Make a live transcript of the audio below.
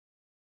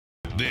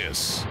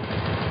This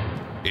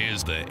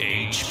is the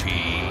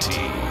HPT.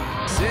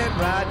 Sit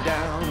right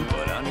down,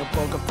 put on your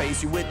poker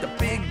face. You with the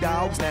big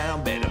dogs now.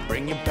 Better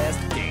bring your best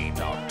game.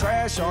 Talk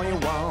trash all you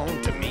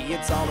want. To me,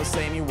 it's all the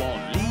same. You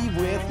won't leave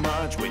with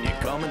much when you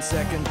come in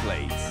second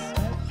place.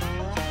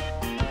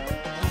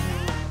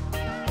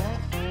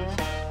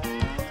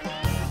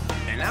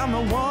 And I'm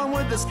the one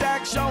with the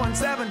stack showing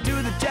 7 to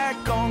the jack.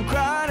 Gonna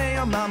cry to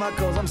your mama,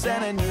 cause I'm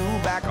sending you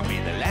back. I'll be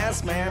the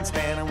last man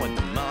standing with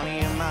the money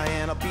in my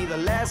hand. I'll be the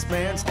last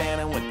man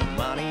standing with the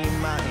money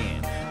in my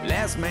hand.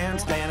 Last man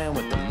standing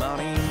with the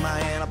money in my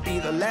hand. I'll be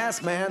the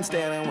last man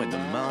standing with the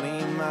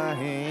money in my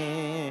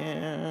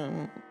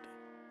hand.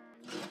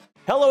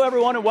 Hello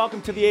everyone and welcome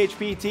to the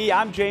HPT.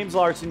 I'm James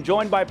Larson,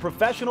 joined by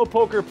professional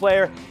poker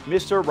player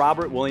Mr.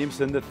 Robert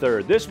Williamson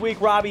III. This week,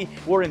 Robbie,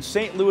 we're in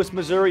St. Louis,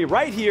 Missouri,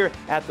 right here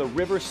at the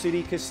River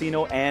City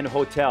Casino and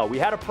Hotel. We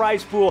had a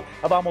prize pool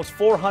of almost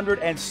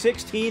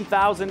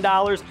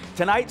 $416,000.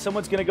 Tonight,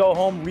 someone's going to go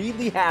home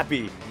really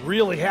happy.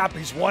 Really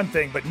happy is one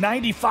thing, but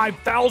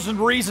 95,000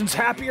 reasons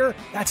happier,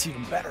 that's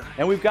even better.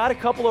 And we've got a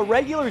couple of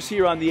regulars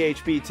here on the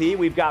HPT.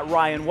 We've got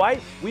Ryan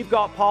White, we've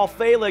got Paul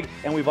Falig,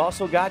 and we've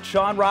also got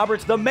Sean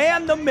Roberts, the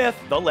man, the myth,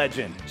 the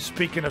legend.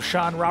 Speaking of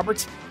Sean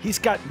Roberts, he's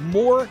got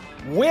more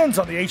wins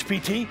on the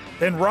HPT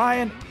than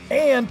Ryan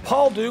and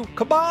Paul do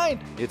combined.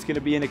 It's going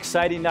to be an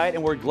exciting night,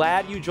 and we're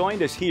glad you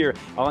joined us here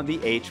on the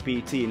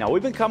HPT. Now,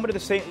 we've been coming to the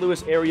St.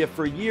 Louis area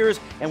for years,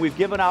 and we've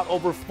given out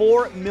over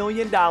 $4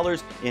 million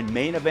in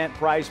main event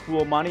prize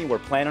pool money. We're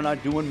planning on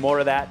doing more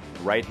of that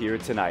right here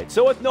tonight.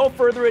 So with no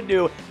further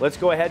ado, let's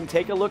go ahead and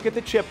take a look at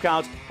the chip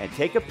counts and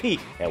take a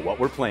peek at what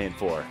we're playing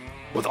for.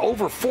 With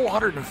over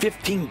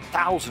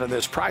 415,000 in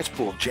this prize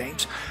pool,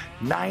 James,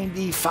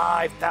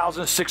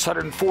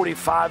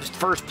 95,645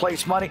 first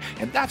place money,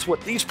 and that's what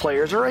these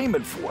players are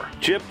aiming for.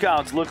 Chip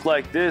counts look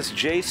like this.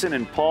 Jason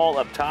and Paul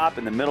up top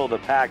in the middle of the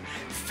pack.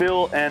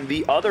 Phil and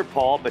the other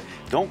Paul, but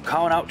don't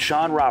count out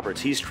Sean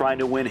Roberts. He's trying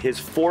to win his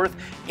 4th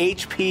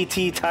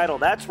HPT title.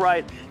 That's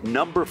right,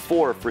 number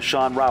 4 for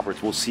Sean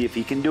Roberts. We'll see if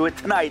he can do it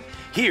tonight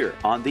here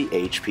on the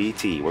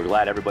HPT. We're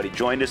glad everybody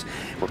joined us.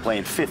 We're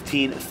playing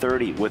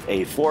 1530 with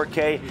a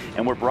 4K,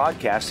 and we're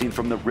broadcasting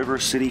from the River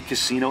City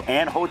Casino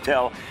and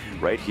Hotel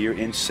right here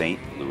in St.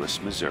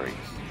 Louis, Missouri.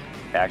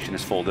 Action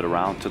is folded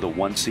around to the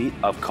 1 seat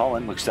of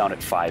Cullen. Looks down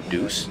at 5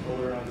 deuce.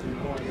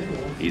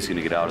 He's going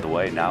to get out of the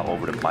way. Now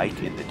over to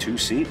Mike in the 2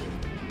 seat.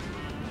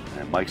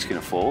 And Mike's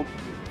going to fold,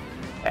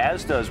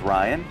 as does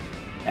Ryan.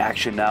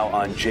 Action now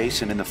on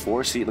Jason in the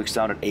 4 seat. Looks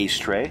down at ace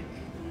tray.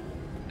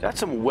 Got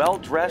some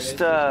well-dressed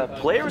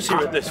players here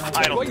at this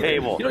final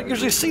table. You don't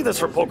usually see this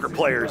for poker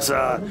players.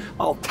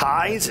 All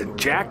ties and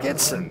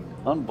jackets and...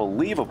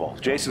 Unbelievable.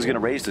 Jason's going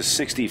to raise to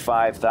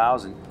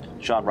 65,000.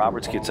 Sean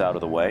Roberts gets out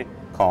of the way.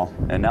 Call.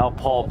 And now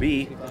Paul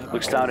B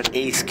looks down at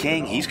ace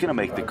king. He's going to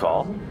make the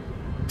call.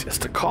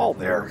 Just a call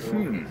there.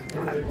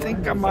 I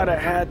think I might have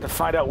had to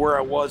find out where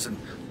I was and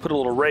put a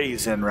little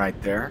raise in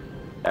right there.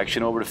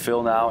 Action over to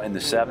Phil now in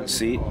the 7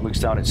 seat. Looks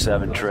down at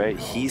 7 tray.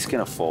 He's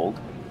going to fold.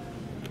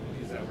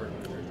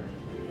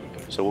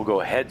 So we'll go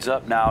heads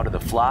up now to the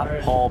flop.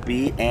 Paul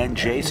B and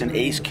Jason.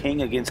 Ace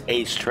king against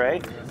ace tray.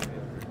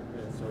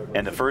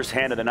 And the first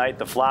hand of the night,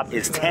 the flop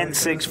is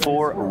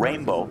 10-6-4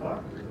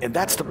 rainbow. And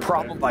that's the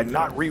problem by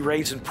not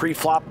re-raising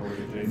pre-flop.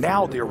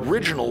 Now the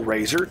original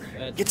raiser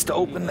gets to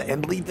open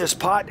and lead this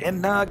pot,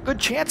 and good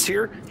chance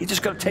here. He's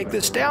just going to take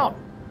this down.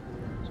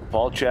 So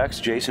Paul checks.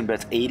 Jason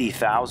bets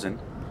 80,000.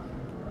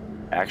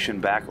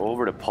 Action back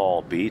over to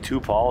Paul B.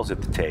 2 Pauls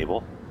at the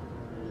table.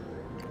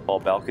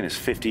 Paul Belkin is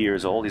 50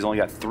 years old. He's only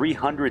got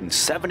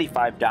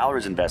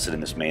 $375 invested in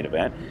this main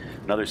event.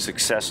 Another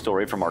success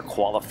story from our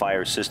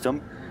qualifier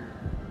system.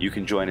 You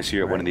can join us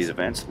here at one of these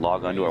events.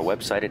 Log on to our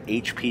website at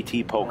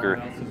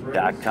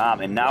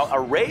hptpoker.com. And now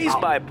a raise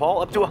by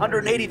Paul up to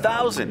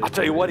 $180,000. I'll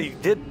tell you what, he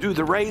did do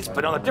the raise,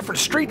 but on a different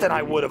street than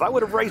I would have. I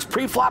would have raised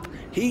pre-flop.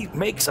 He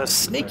makes a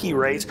sneaky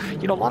raise.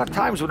 You know, a lot of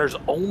times when there's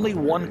only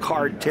one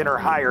card, 10 or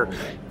higher,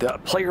 the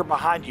player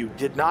behind you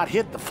did not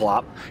hit the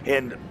flop,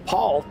 and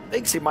Paul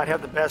thinks he might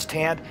have the best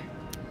hand,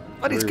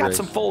 but he's got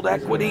some fold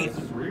equity.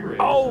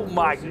 Oh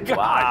my gosh.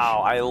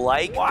 Wow, I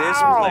like this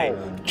play.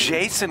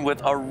 Jason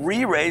with a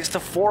re-raise to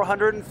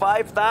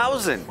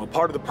 $405,000. Well,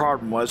 part of the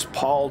problem was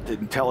Paul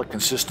didn't tell a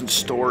consistent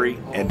story,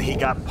 and he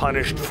got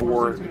punished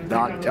for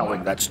not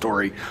telling that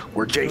story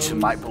where Jason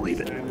might believe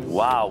it.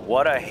 Wow,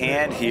 what a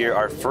hand here.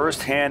 Our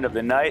first hand of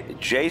the night.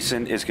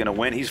 Jason is going to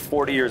win. He's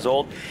 40 years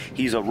old.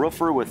 He's a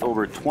roofer with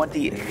over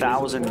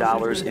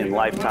 $20,000 in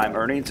lifetime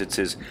earnings. It's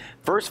his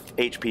first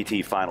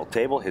HPT final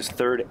table, his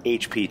 3rd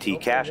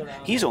HPT cash.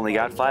 He's only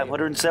got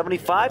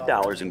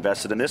 $575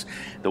 invested in this.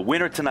 The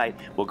winner tonight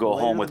will go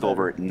home with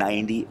over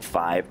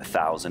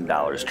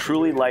 $95,000.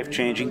 Truly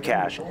life-changing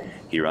cash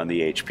here on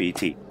the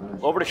HPT.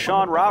 Over to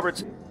Sean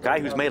Roberts, guy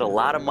who's made a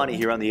lot of money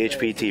here on the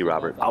HPT,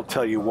 Robert. I'll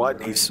tell you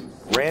what, he's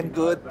ran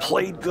good,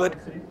 played good.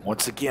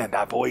 Once again,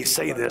 I've always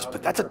say this,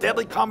 but that's a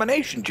deadly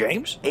combination,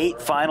 James.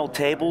 8 final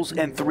tables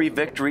and 3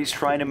 victories,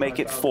 trying to make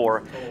it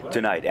 4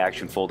 tonight.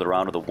 Action folded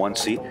around to the 1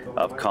 seat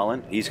of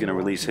Cullen. He's going to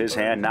release his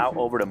hand. Now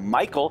over to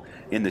Michael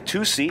in the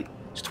 2 seat.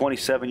 He's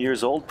 27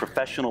 years old,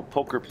 professional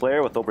poker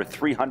player with over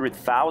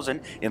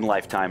 $300,000 in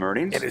lifetime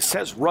earnings. And it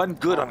says run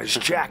good on his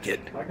jacket.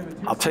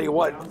 I'll tell you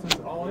what,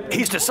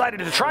 he's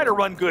decided to try to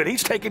run good.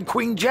 He's taking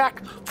Queen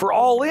Jack for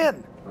all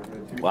in.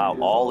 Wow,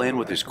 all in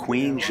with his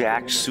Queen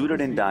Jack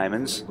suited in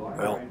diamonds.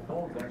 Well,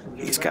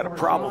 he's got a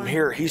problem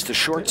here. He's the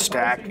short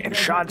stack, and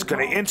Sean's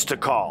going to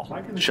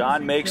insta-call.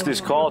 Sean makes this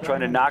call,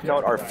 trying to knock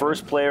out our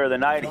first player of the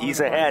night.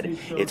 He's ahead.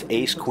 It's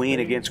ace-queen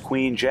against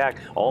Queen Jack.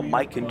 All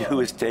Mike can do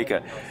is take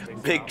a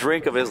big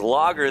drink of his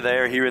lager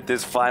there here at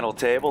this final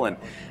table, and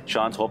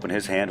Sean's hoping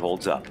his hand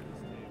holds up.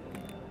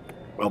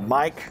 Well,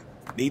 Mike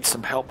needs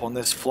some help on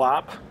this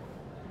flop.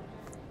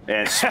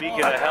 And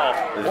speaking of help,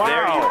 wow.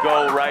 There you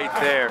go right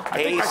there.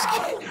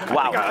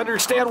 I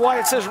understand why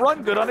it says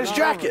run good on his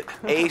jacket.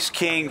 Ace,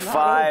 king,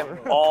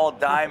 5, all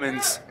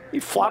diamonds. He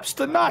flops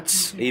the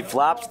nuts. He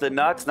flops the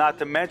nuts, not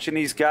to mention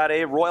he's got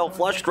a royal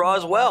flush draw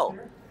as well.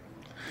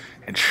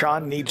 And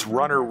Sean needs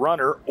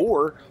runner,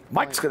 or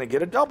Mike's going to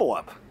get a double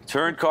up.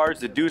 Turn cards,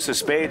 the deuce of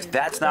spades,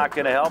 that's not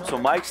going to help, so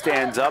Mike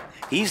stands up.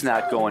 He's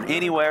not going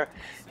anywhere.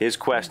 His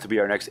quest to be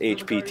our next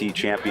HPT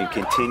champion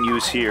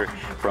continues here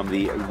from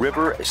the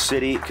River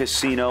City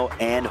Casino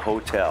and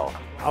Hotel.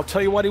 I'll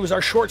tell you what, he was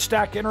our short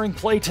stack entering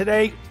play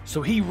today,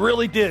 so he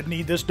really did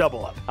need this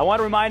double up. I want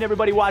to remind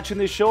everybody watching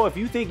this show, if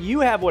you think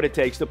you have what it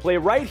takes to play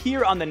right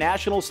here on the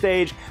national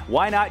stage,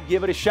 why not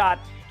give it a shot?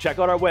 Check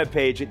out our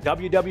webpage at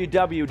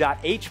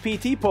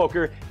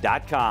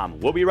www.hptpoker.com.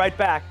 We'll be right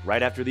back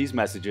right after these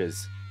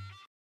messages.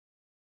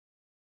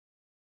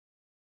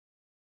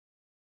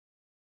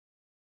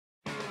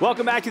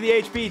 Welcome back to the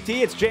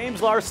HPT. It's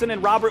James Larson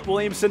and Robert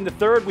Williamson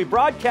III. We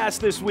broadcast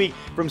this week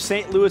from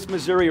St. Louis,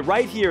 Missouri,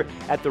 right here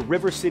at the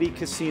River City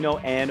Casino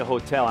and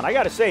Hotel. And I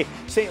got to say,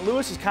 St.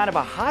 Louis is kind of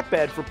a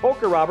hotbed for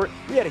poker, Robert.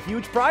 We had a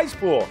huge prize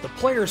pool. The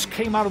players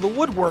came out of the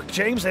woodwork,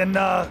 James, and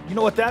you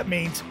know what that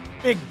means.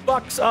 Big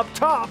bucks up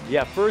top.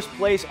 Yeah, first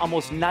place,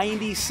 almost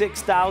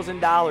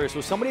 $96,000. So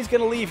somebody's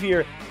going to leave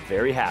here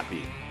very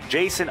happy.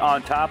 Jason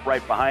on top,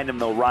 right behind him,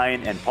 though,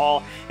 Ryan and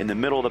Paul in the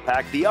middle of the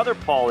pack. The other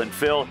Paul and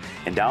Phil,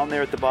 and down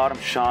there at the bottom,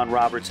 Sean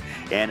Roberts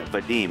and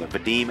Vadim.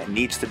 Vadim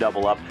needs to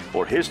double up,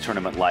 or his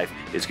tournament life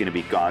is going to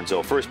be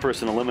gonzo. First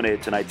person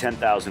eliminated tonight,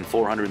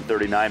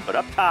 $10,439. But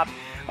up top,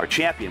 our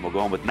champion will go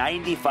home with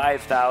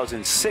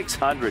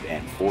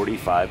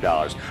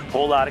 $95,645.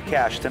 Whole lot of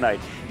cash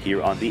tonight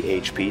here on the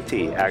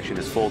HPT. Action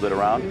is folded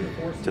around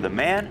to the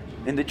man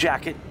in the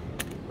jacket.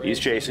 He's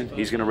Jason.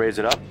 He's going to raise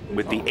it up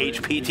with the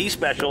HPT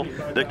special.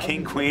 The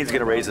King Queen's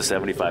going to raise the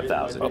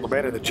 $75,000. Well, the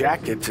man in the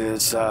jacket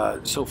is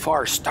so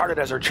far started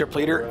as our chip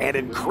leader and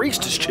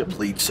increased his chip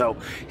lead. So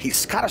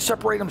he's kind of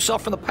separated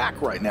himself from the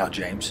pack right now,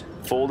 James.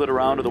 Folded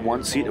around to the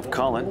 1 seat of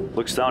Cullen.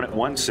 Looks down at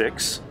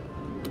 1-6.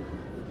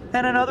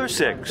 And another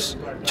 6.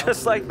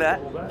 Just like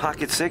that.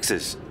 Pocket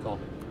sixes.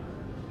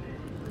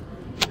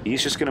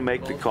 He's just going to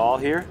make the call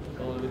here.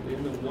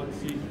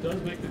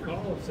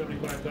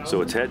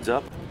 So it's heads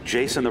up.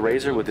 Jason the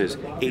Razor with his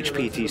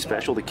HPT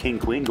special, the King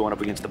Queen, going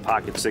up against the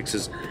pocket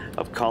sixes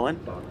of Cullen.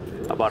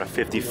 About a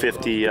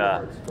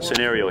 50-50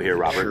 scenario here,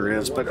 Robert. Sure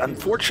is, but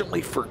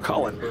unfortunately for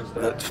Cullen,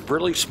 it's a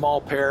really small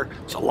pair.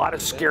 It's a lot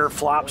of scare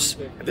flops.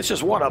 And this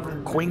is one of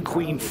them, Queen,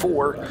 Queen,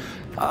 4.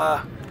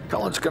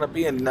 Cullen's going to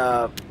be in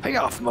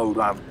payoff mode,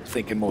 I'm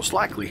thinking, most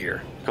likely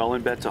here.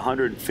 Cullen bets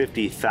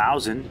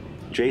 $150,000.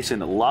 Jason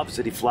loves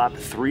it. He flopped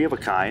 3 of a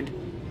kind.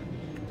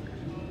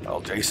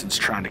 Well, Jason's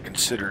trying to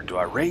consider, do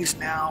I raise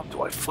now?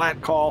 Do I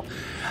flat call?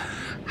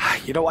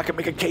 You know, I can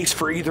make a case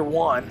for either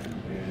one.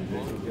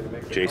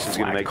 Jason's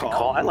going to make the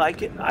call. I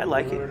like it. I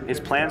like it. His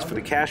plans for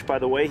the cash, by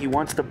the way, he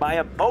wants to buy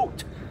a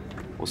boat.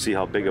 We'll see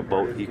how big a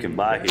boat he can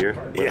buy here.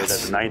 Whether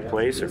that's 9th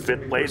place or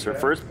 5th place or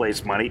 1st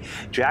place money.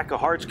 Jack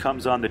of Hearts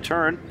comes on the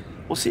turn.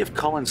 We'll see if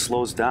Cullen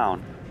slows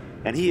down.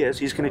 And he is.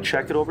 He's going to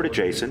check it over to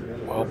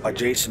Jason. Well, by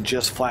Jason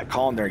just flat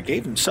calling there, he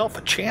gave himself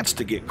a chance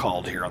to get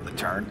called here on the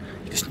turn.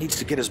 He just needs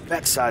to get his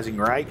bet sizing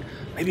right.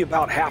 Maybe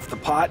about half the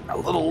pot, a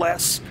little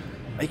less.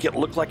 Make it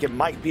look like it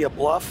might be a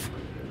bluff.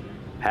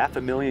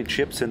 500,000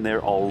 chips in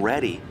there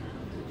already.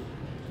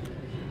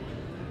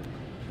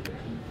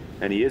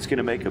 And he is going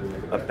to make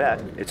a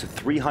bet. It's a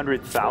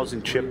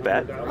 300,000 chip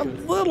bet. A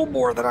little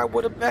more than I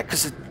would have bet,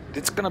 because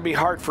it's going to be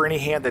hard for any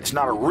hand that's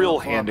not a real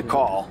hand to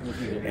call.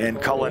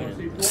 And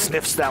Cullen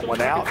sniffs that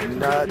one out.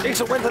 And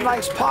Jason wins a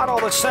nice pot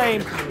all the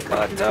same.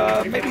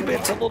 But maybe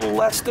it's a little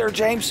less there,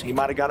 James. He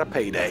might have got a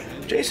payday.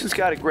 Jason's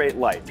got a great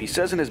life. He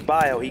says in his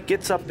bio he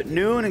gets up at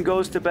noon and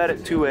goes to bed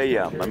at 2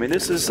 a.m. I mean,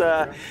 this is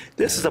a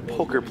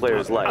poker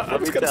player's life. I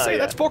was going to say,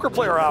 that's poker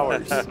player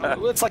hours.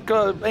 It's like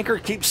anchor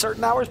keeps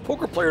certain hours,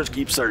 poker players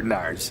keep certain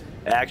hours.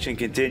 Action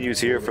continues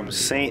here from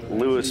St.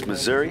 Louis,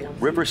 Missouri,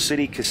 River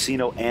City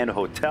Casino and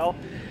Hotel.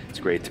 It's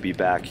great to be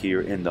back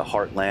here in the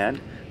heartland.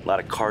 A lot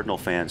of Cardinal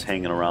fans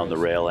hanging around the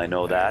rail, I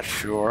know that.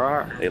 Sure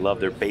are. They love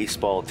their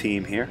baseball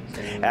team here.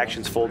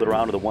 Action's folded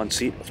around to the 1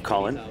 seat of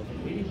Cullen.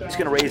 He's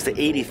going to raise to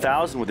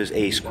 $80,000 with his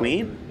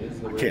ace-queen.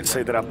 I can't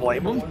say that I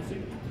blame him.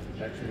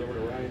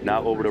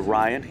 Now over to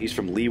Ryan. He's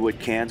from Leawood,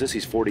 Kansas.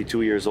 He's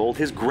 42 years old.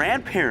 His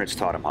grandparents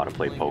taught him how to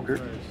play poker.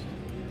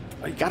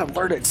 You got to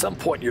learn it at some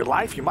point in your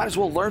life. You might as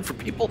well learn from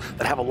people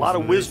that have a lot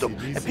of wisdom.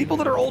 And people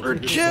that are older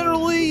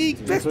generally,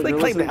 they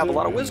claim to have a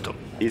lot of wisdom.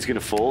 He's going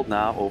to fold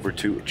now over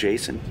to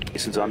Jason.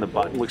 Jason's on the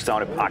button, looks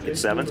down at pocket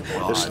sevens.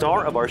 The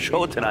star of our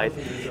show tonight.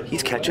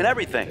 He's catching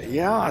everything.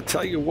 Yeah, I'll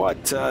tell you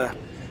what,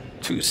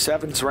 2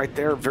 sevens right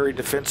there, very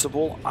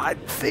defensible. I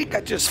think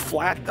I just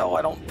flat, though.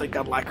 I don't think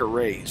I'd like a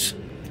raise.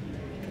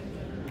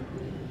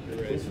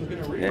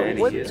 And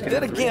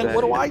Then again,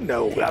 what do I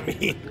know? I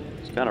mean,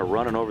 kind of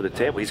running over the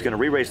table. He's going to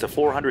re-raise to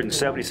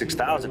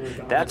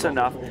 476,000. That's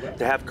enough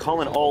to have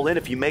Cullen all in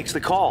if he makes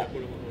the call.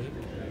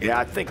 yeah,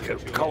 I think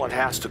Cullen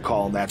has to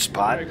call in that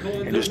spot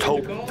and just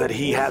hope that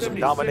he has him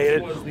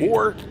dominated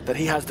or that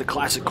he has the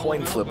classic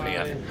coin flip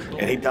hand.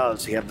 And he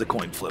does. He has the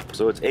coin flip.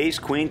 So it's ace,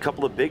 queen,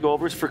 couple of big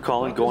overs for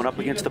Cullen going up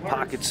against the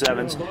pocket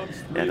sevens.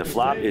 And the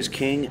flop is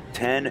king,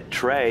 10,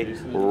 tray,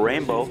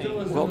 rainbow.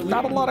 Well,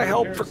 not a lot of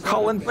help for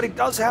Cullen, but he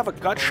does have a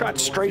gut shot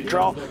straight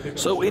draw.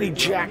 So any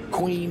jack,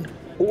 queen,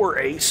 or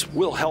ace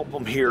will help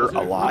him here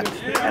a lot.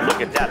 And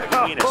look at that, the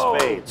queen of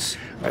spades.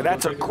 And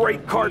that's a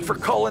great card for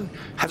Cullen.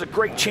 Has a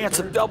great chance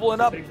of doubling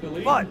up,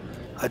 but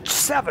a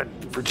 7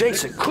 for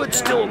Jason could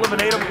still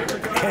eliminate him,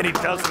 and he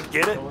doesn't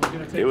get it.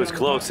 It was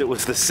close. It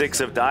was the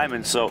 6 of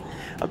diamonds, so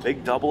a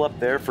big double up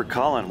there for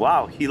Cullen.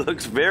 Wow, he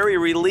looks very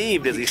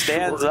relieved as he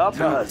stands up,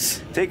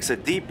 does. Takes a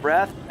deep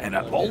breath. And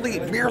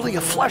merely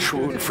a flesh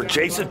wound for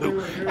Jason, who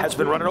has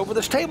been running over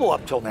this table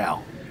up till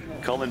now.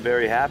 Cullen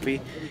very happy.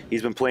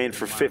 He's been playing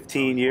for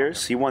 15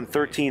 years. He won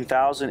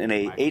 $13,000 in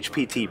a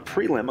HPT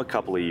prelim a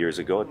couple of years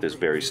ago at this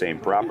very same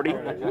property.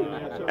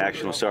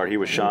 Action will start here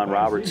with Sean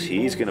Roberts.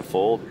 He's going to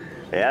fold,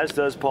 as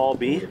does Paul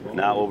B.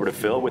 Now over to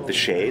Phil with the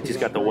shades. He's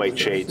got the white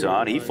shades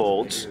on. He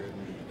folds.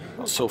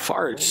 Well, so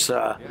far, it's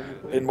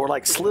been more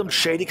like Slim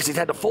Shady because he's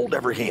had to fold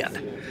every hand.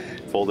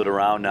 Folded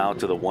around now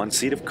to the 1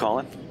 seat of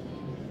Cullen.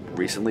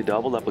 Recently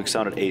doubled up, looks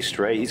down at ace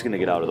straight. He's going to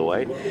get out of the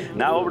way.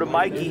 Now over to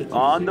Mikey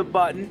on the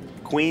button.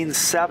 Queen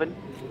 7.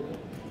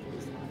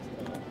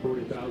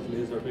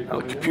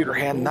 Well, computer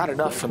hand, not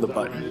enough from the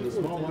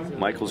button.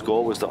 Michael's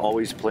goal was to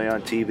always play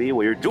on TV.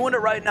 Well, you're doing it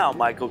right now,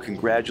 Michael.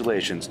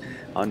 Congratulations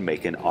on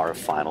making our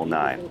final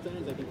 9.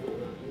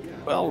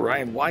 Well,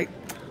 Ryan White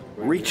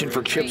reaching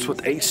for chips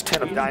with ace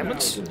 10 of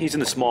diamonds. He's in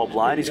the small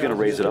blind. He's going to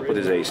raise it up with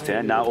his ace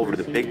 10. Now over to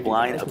the big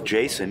blind of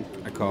Jason.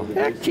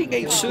 Yeah, king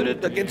 8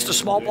 suited against a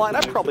small blind.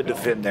 I'd probably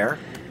defend there.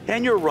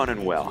 And you're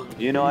running well.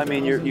 You know, I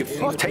mean,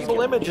 Well, table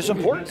image is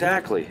important.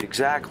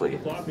 Exactly.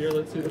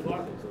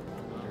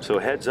 So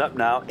heads up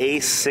now.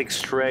 Ace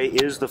 6 tray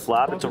is the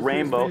flop. It's a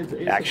rainbow.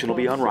 Action will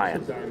be on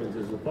Ryan.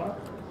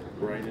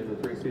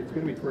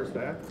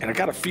 And I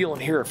got a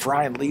feeling here if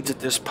Ryan leads at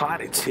this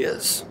pot, it's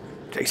his.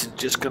 Jason's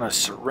just going to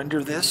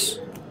surrender this.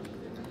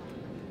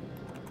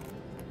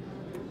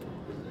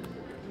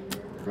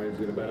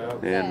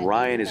 And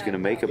Ryan is going to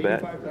make a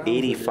bet.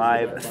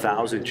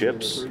 85,000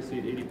 chips.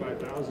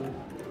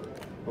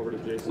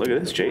 Look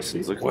at this,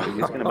 Jason. Look like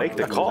he's going to make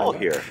the call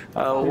here.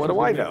 What do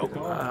I know?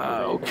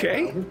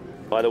 Okay.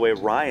 By the way,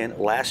 Ryan,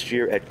 last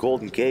year at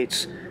Golden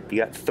Gates, he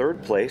got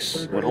 3rd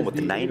place, went home with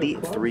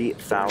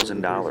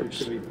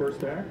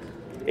 $93,000.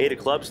 8 of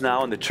clubs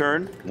now in the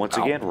turn. Once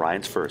again,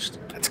 Ryan's first.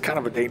 That's kind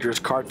of a dangerous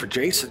card for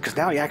Jason because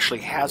now he actually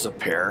has a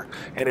pair,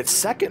 and it's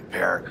 2nd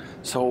pair.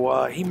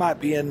 So he might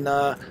be in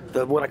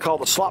what I call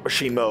the slot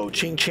machine mode,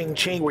 ching, ching,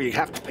 ching, where you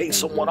have to pay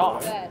someone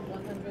off.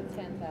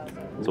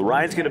 So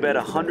Ryan's going to bet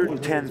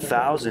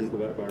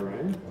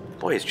 $110,000.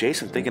 Boy, is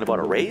Jason thinking about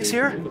a raise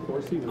here?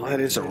 Well, that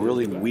is a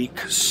really weak,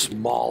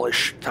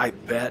 smallish type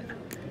bet.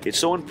 It's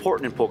so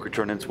important in poker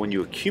tournaments when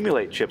you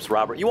accumulate chips,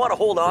 Robert. You want to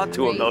hold on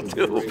to them, though,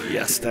 too.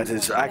 Yes, that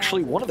is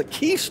actually one of the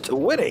keys to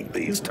winning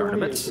these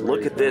tournaments.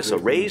 Look at this, a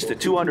raise to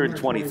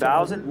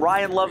 $220,000.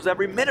 Ryan loves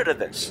every minute of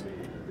this.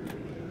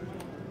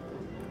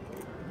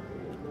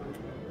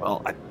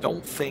 Well, I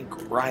don't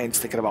think Ryan's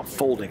thinking about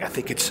folding. I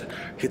think it's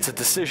a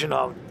decision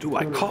of, do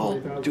I call,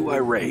 do I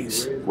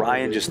raise?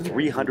 Ryan just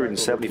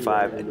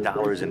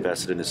 $375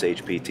 invested in this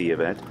HPT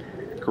event.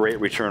 Great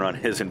return on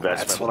his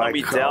investment. That's what Let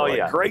me tell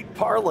you. Great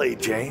parlay,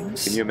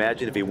 James. Can you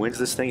imagine if he wins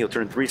this thing, he'll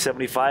turn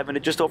 $375 into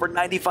just over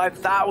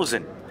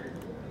 $95,000.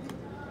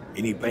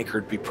 Any banker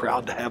would be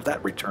proud to have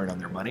that return on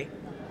their money.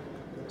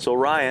 So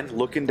Ryan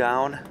looking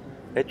down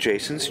at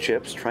Jason's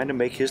chips, trying to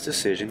make his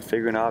decision,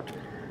 figuring out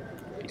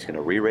he's going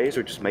to re-raise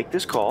or just make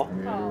this call.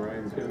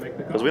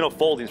 Because we know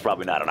folding's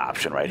probably not an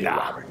option right here,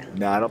 Robert.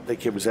 No, I don't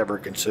think it was ever a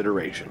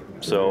consideration.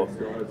 So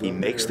he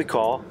makes the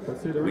call.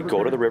 We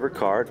go to the river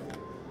card.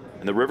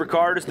 And the river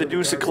card is the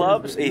deuce of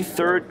clubs. A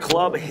 3rd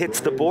club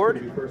hits the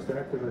board.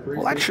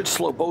 Well, that should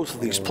slow both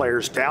of these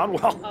players down.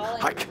 Well,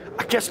 I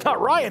guess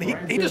not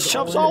Ryan. He just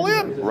shoves all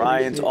in.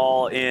 Ryan's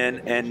all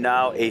in, and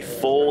now a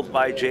fold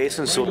by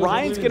Jason. So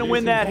Ryan's going to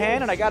win that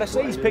hand, and I got to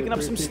say, he's picking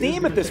up some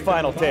steam at this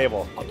final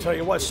table. I'll tell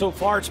you what, so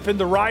far it's been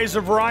the rise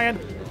of Ryan.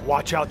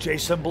 Watch out,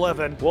 Jason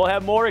Blevin. We'll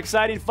have more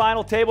exciting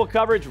final table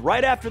coverage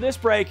right after this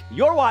break.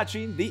 You're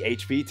watching the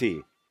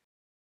HPT.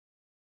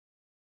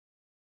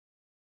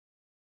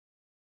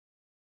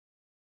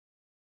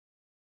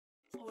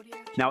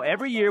 Now,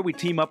 every year we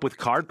team up with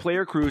Card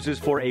Player Cruises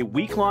for a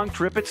week-long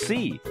trip at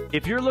sea.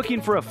 If you're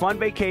looking for a fun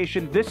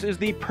vacation, this is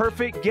the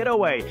perfect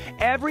getaway.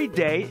 Every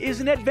day is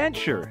an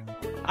adventure.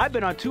 I've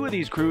been on 2 of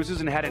these cruises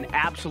and had an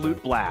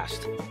absolute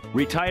blast.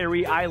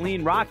 Retiree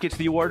Eileen Rock gets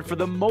the award for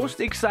the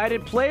most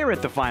excited player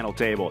at the final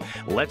table.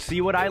 Let's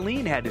see what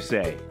Eileen had to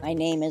say. My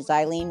name is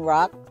Eileen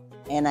Rock,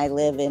 and I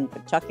live in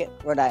Pawtucket,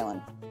 Rhode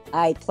Island.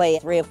 I play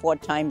 3 or 4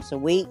 times a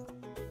week.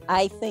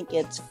 I think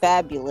it's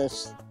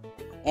fabulous,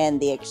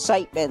 and the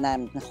excitement,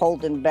 I'm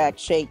holding back,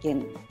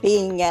 shaking,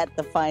 being at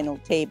the final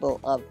table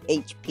of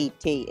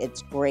HPT,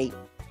 it's great.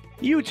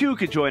 You too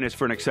could join us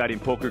for an exciting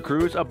poker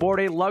cruise aboard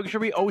a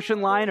luxury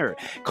ocean liner.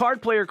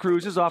 Card Player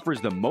Cruises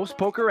offers the most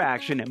poker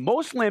action,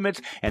 most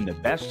limits, and the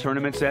best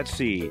tournaments at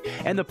sea.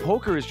 And the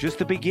poker is just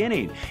the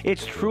beginning.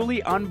 It's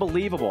truly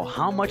unbelievable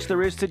how much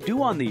there is to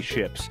do on these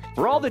ships.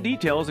 For all the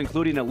details,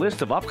 including a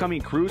list of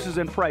upcoming cruises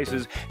and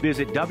prices,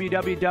 visit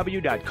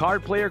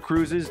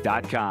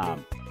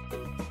www.cardplayercruises.com.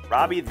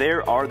 Robbie,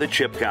 there are the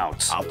chip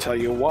counts. I'll tell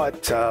you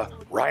what,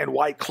 Ryan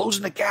White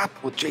closing the gap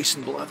with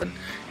Jason Blevin,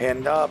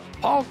 and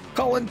Paul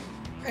Cullen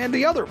and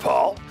the other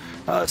Paul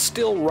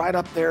still right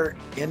up there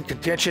in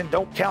contention.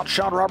 Don't count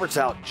Sean Roberts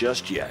out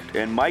just yet.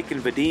 And Mike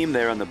and Vadim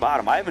there on the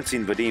bottom. I haven't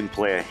seen Vadim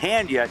play a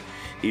hand yet.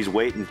 He's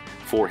waiting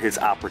for his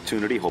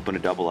opportunity, hoping to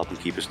double up and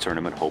keep his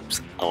tournament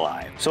hopes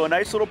alive. So a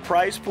nice little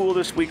prize pool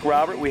this week,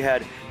 Robert. We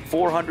had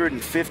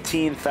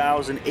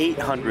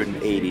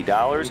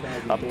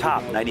 $415,880. Up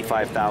top,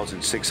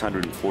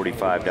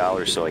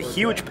 $95,645. So a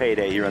huge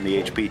payday here on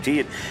the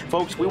HPT. And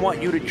folks, we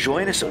want you to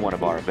join us at one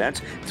of our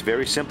events. It's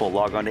very simple.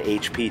 Log on to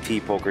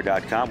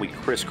hptpoker.com. We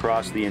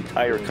crisscross the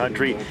entire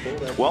country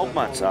 12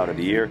 months out of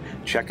the year.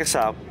 Check us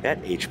out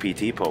at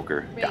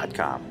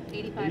hptpoker.com.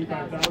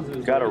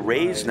 Got a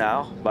raise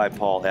now by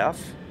Paul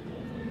F.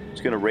 He's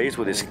going to raise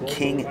with his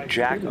King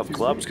Jack of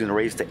clubs. He's going to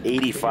raise to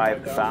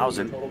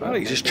 $85,000. Well,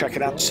 he's just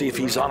checking out to see if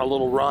he's on a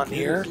little run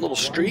here, a little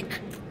streak.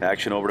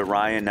 Action over to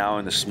Ryan now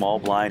in the small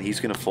blind. He's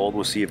going to fold.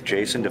 We'll see if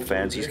Jason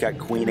defends. He's got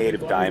Queen 8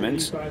 of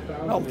diamonds.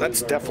 Oh,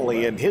 that's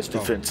definitely in his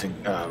defensing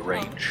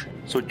range.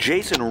 So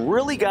Jason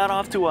really got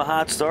off to a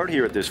hot start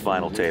here at this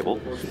final table.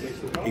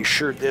 He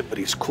sure did, but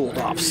he's cooled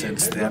off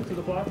since then.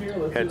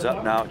 Heads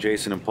up now,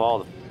 Jason and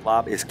Paul.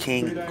 Flop is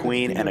king,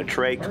 queen, and a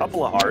tray.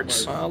 Couple of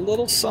hearts. A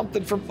little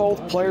something for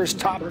both players.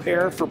 Top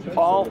pair for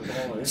Paul.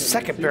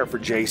 Second pair for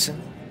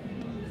Jason.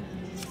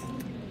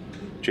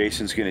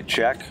 Jason's going to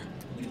check.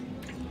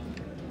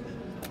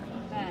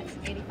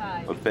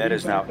 The bet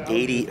is now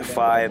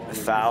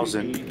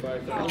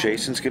 $85,000.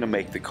 Jason's going to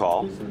make the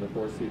call.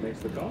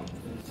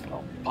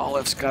 Paul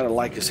F's got to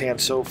like his hand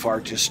so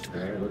far, just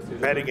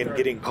betting and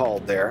getting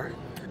called there.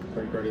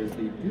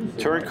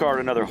 Turn card,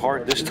 another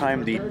heart, this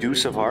time the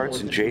deuce of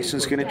hearts, and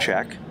Jason's going to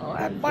check.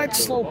 That might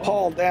slow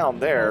Paul down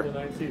there.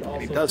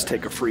 And he does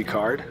take a free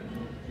card.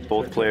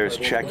 Both players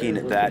checking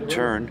that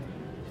turn.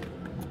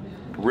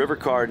 River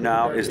card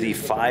now is the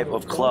 5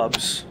 of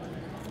clubs.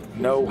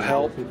 No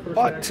help,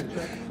 but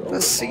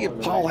let's see if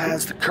Paul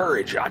has the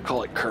courage, I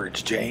call it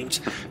courage,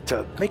 James,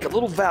 to make a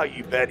little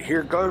value bet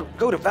here. Go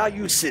to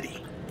Value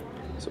City.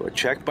 So a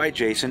check by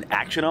Jason,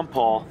 action on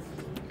Paul.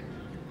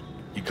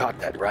 You caught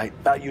that, right?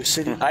 Value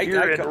City.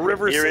 You're in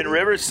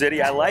River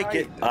City. I like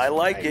it. I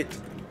like it.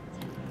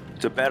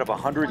 It's a bet of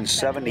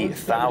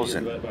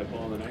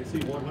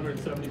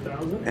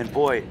 $170,000. And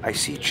boy, I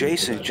see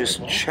Jason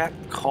just check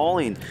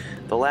calling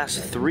the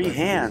last 3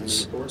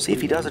 hands. See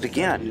if he does it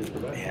again.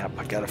 Yeah,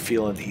 I got a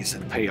feeling he's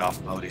in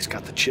payoff mode. He's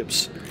got the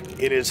chips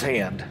in his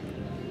hand.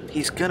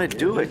 He's going to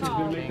do it.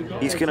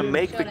 He's going to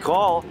make the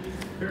call.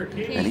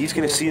 And he's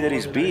going to see that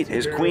he's beat.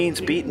 His queen's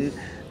beaten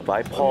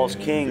by Paul's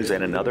kings,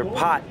 and another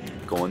pot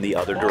going the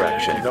other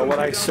direction. You know what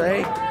I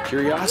say?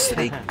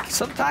 Curiosity.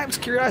 Sometimes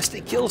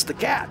curiosity kills the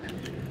cat.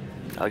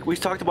 Like we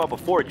talked about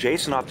before,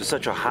 Jason off to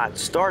such a hot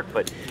start,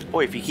 but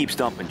boy, if he keeps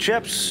dumping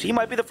chips, he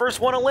might be the first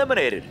one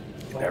eliminated.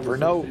 You never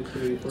know.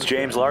 It's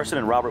James Larson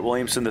and Robert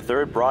Williamson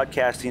III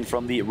broadcasting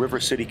from the River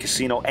City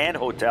Casino and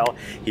Hotel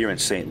here in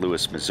St.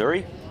 Louis,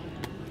 Missouri.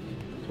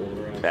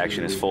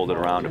 Action is folded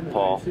around to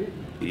Paul.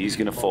 He's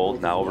going to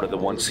fold now over to the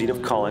 1 seat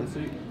of Cullen.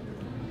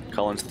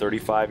 Cullen's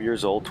 35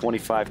 years old,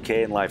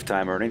 $25K in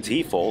lifetime earnings.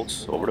 He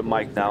folds over to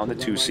Mike now in the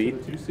 2 seat.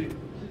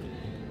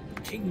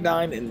 King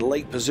 9 in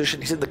late position.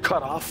 He's in the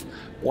cutoff,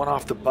 1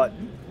 off the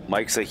button.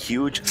 Mike's a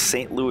huge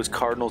St. Louis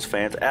Cardinals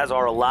fan, as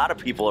are a lot of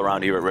people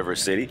around here at River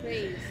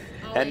City.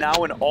 And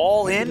now an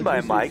all-in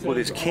by Mike with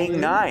his King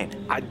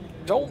 9. I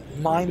don't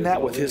mind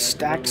that with his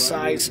stack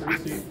size.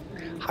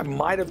 I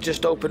might have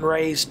just open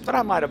raised, but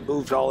I might have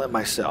moved all in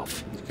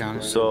myself.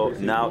 So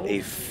now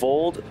a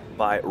fold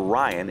by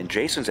Ryan, and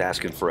Jason's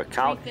asking for a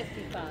count.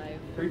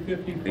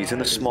 He's in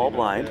the small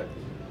blind.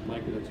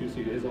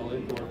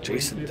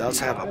 Jason does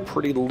have a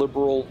pretty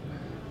liberal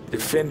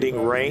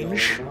defending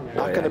range.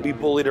 Not going to be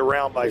bullied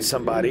around by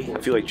somebody.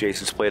 I feel like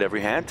Jason's played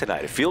every hand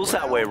tonight. It feels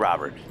that way,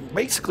 Robert.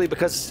 Basically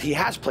because he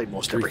has played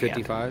most every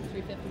hand.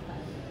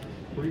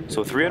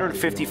 So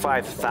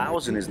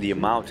 $355,000 is the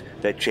amount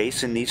that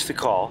Jason needs to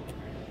call.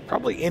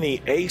 Probably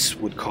any ace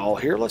would call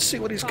here. Let's see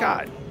what he's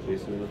got.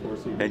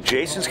 And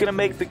Jason's going to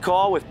make the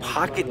call with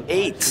pocket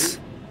eights.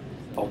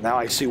 Oh, now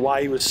I see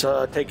why he was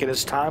taking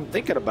his time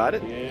thinking about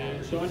it.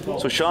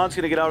 So Sean's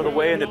going to get out of the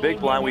way in the big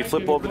blind. We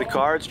flip over the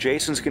cards.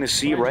 Jason's going to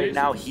see right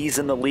now he's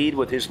in the lead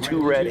with his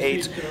 2 red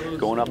eights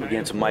going up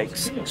against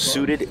Mike's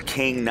suited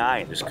king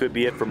 9. This could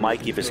be it for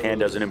Mikey if his hand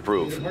doesn't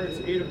improve.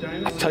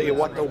 I'll tell you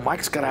what, though,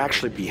 Mike's going to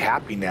actually be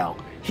happy now.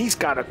 He's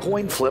got a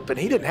coin flip, and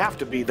he didn't have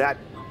to be that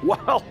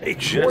well.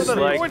 Just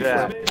like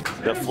that.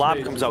 The flop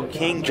comes out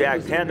king,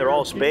 jack 10. They're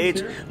all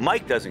spades.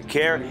 Mike doesn't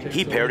care.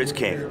 He paired his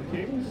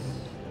king.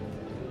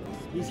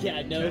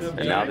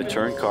 And now the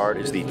turn card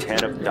is the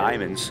 10 of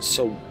diamonds.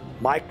 So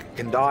Mike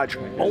can dodge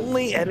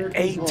only an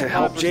 8 to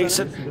help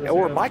Jason,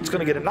 or Mike's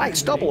going to get a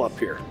nice double up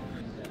here.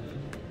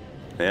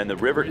 And the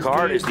river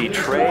card is the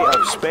tray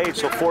of spades,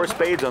 so 4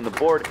 spades on the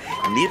board.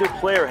 Neither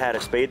player had a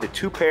spade. The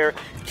 2 pair,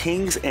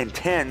 kings and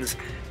 10s.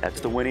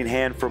 That's the winning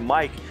hand for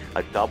Mike.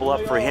 A double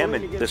up for him,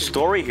 and the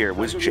story here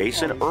was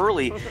Jason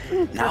early.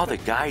 Now the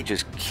guy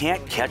just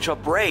can't catch a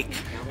break.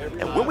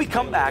 And when we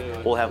come back,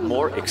 we'll have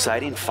more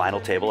exciting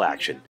final table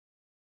action.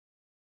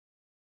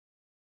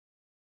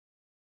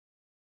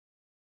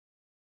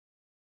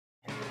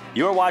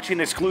 You're watching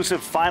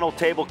exclusive final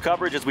table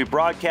coverage as we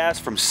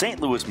broadcast from St.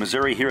 Louis,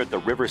 Missouri, here at the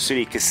River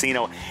City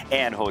Casino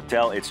and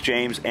Hotel. It's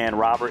James and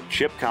Robert.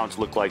 Chip counts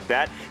look like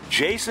that.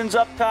 Jason's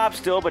up top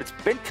still, but it's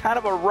been kind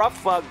of a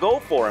rough go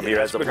for him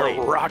here as of late. It's been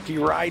a rocky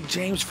ride,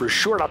 James, for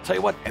sure. And I'll tell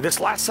you what, and this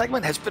last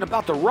segment has been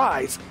about the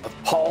rise of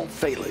Paul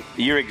Thele.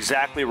 You're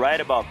exactly right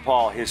about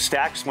Paul. His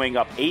stack swing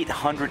up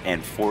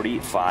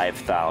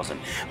 $845,000.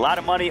 A lot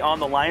of money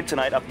on the line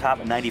tonight, up top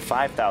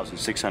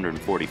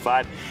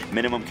 $95,645.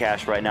 Minimum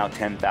cash right now,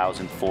 $10,439.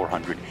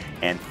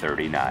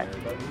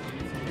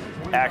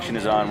 Action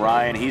is on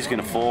Ryan. He's going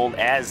to fold,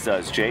 as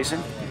does Jason.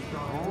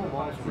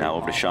 Now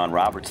over to Sean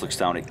Roberts, looks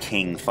down at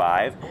king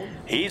 5.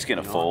 He's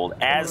going to fold,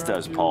 as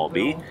does Paul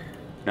B.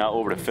 Now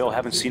over to Phil.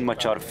 Haven't seen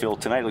much out of Phil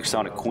tonight. Looks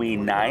down at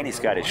queen 9. He's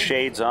got his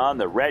shades on,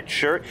 the red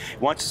shirt. He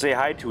wants to say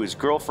hi to his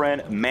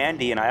girlfriend,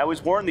 Mandy. And I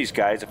always warn these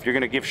guys, if you're going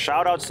to give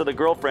shout-outs to the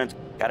girlfriends,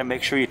 got to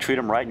make sure you treat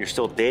them right and you're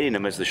still dating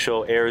them as the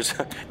show airs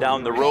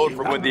down the road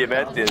from when the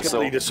event is. So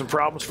lead to some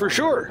problems for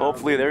sure.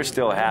 Hopefully they're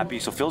still happy.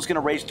 So Phil's going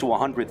to raise to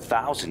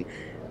 $100,000.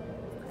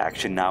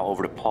 Action now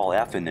over to Paul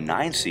F. in the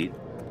 9 seat.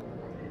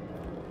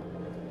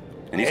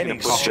 And he's going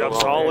to push it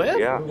all in.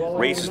 Yeah,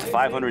 raises to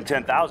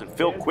 $510,000.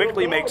 Phil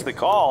quickly makes the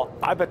call.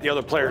 I bet the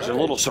other players are a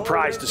little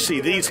surprised to see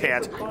these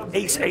hands.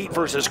 Ace 8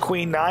 versus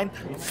queen 9.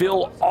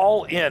 Phil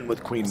all in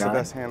with queen 9. It's the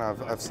best hand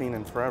I've seen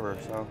in forever.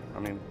 So I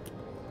mean,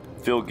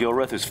 Phil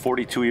Gilreath is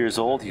 42 years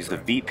old. He's the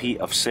VP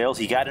of sales.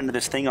 He got into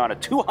this thing on a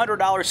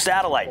 $200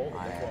 satellite.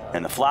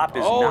 And the flop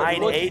is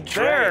 9-8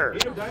 there.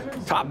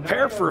 Top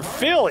pair for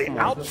Phil. He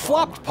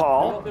outflopped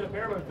Paul.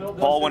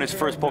 Paul won his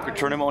first poker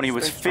tournament when he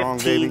was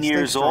 15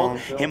 years old.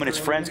 Him and his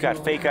friends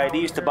got fake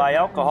IDs to buy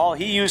alcohol.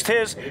 He used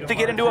his to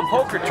get into a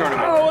poker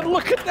tournament. Oh, and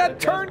look at that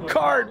turn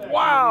card.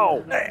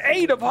 Wow.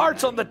 8 of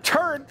hearts on the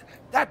turn.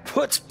 That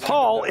puts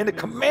Paul in a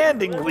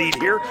commanding lead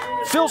here.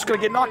 Phil's going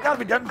to get knocked out if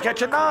he doesn't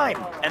catch a 9.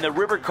 And the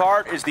river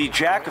card is the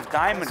jack of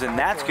diamonds, and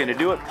that's going to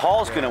do it.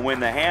 Paul's going to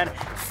win the hand.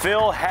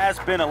 Phil has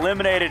been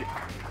eliminated.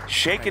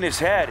 Shaking his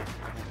head.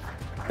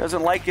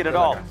 Doesn't like it at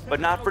all,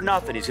 but not for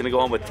nothing. He's going to go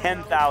home with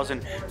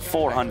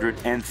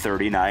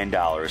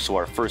 $10,439. So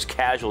our first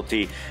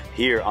casualty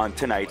here on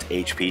tonight's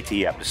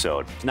HPT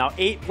episode. Now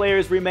 8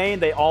 players remain.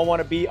 They all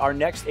want to be our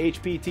next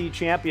HPT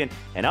champion.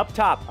 And up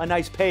top, a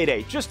nice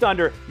payday, just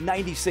under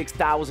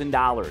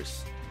 $96,000.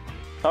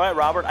 All right,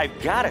 Robert,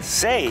 I've got to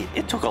say,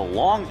 it took a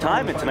long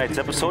time in tonight's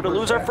episode to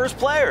lose our first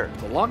player.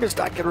 The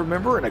longest I can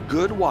remember in a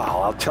good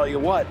while, I'll tell you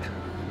what.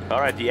 All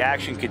right, the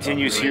action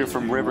continues here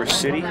from River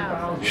City.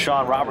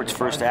 Sean Roberts'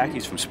 first act.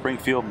 He's from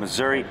Springfield,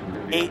 Missouri.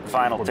 8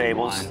 final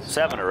tables,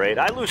 7 or 8.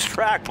 I lose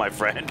track, my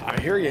friend.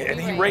 I hear you.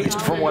 And he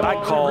raised from what I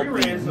call the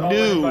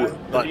new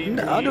button.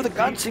 Under the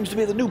gun seems to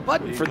be the new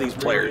button for these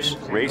players.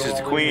 Raises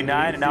to queen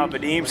 9, and now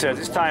Vadim says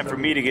it's time for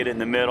me to get in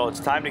the middle. It's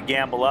time to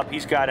gamble up.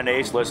 He's got an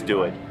ace. Let's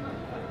do it.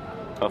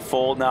 A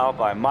fold now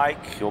by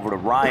Mike. Over to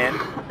Ryan.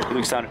 He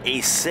looks down at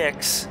ace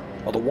 6.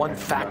 Well, the one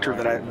factor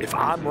that if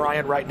I'm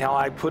Ryan right now,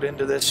 I put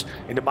into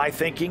my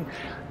thinking,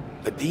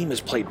 Vadim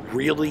has played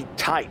really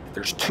tight.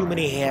 There's too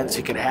many hands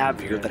he could have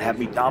here that have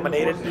me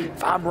dominated.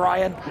 If I'm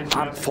Ryan,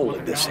 I'm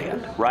folding this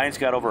hand. Ryan's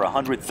got over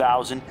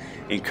 $100,000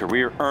 in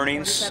career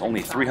earnings,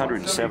 only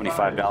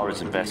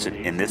 $375 invested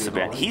in this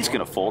event. He's going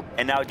to fold.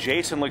 And now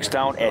Jason looks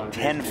down at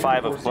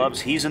 10-5 of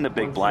clubs. He's in the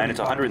big blind. It's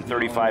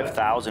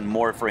 $135,000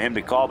 more for him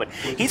to call, but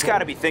he's got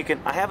to be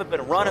thinking, I haven't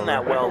been running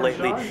that well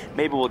lately.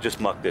 Maybe we'll just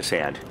muck this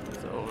hand.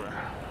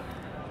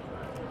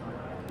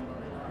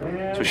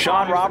 So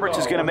Sean Roberts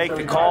is going to make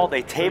the call.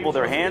 They table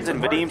their hands,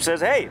 and Vadim says,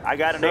 hey, I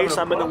got an ace,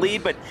 I'm in the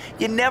lead, but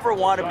you never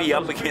want to be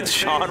up against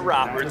Sean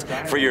Roberts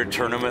for your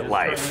tournament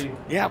life.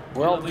 Yeah,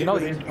 well, you know,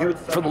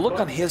 for the look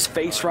on his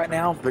face right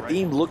now,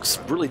 Vadim looks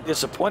really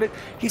disappointed.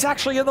 He's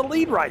actually in the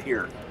lead right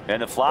here.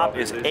 And the flop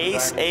is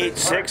ace, 8,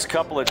 6,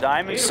 couple of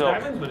diamonds. So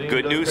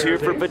good news here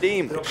for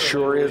Vadim.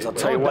 Sure is. I'll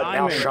tell you what,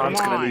 now Sean's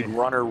going to need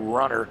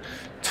runner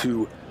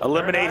to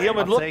eliminate him.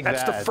 And look,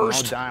 that's the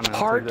first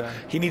part.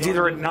 He needs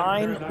either a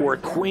 9 or a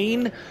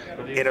queen.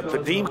 And if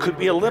Vadim could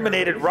be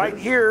eliminated right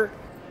here.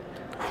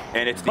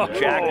 And it's the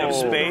jack of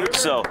spades,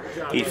 so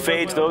he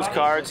fades those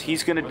cards.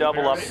 He's going to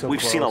double up.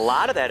 We've seen a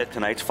lot of that at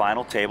tonight's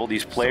final table.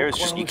 These players,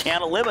 just you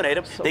can't eliminate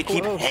them. They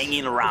keep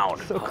hanging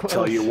around. I'll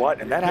tell you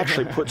what, and that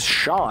actually puts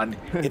Sean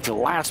into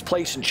last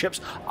place in chips,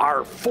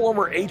 our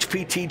former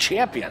HPT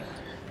champion.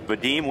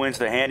 Vadim wins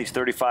the hand. He's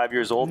 35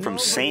 years old from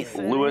St.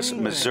 Louis,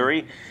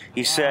 Missouri.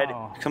 He said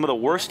some of the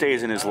worst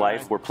days in his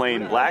life were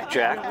playing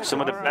blackjack.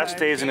 Some of the best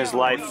days in his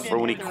life were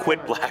when he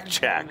quit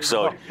blackjack.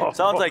 So it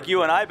sounds like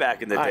you and I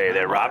back in the day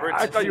there, Robert.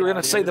 I thought you were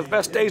going to say the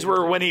best days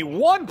were when he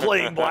won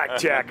playing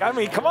blackjack. I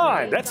mean, come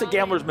on. That's a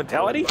gambler's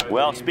mentality.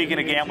 Well, speaking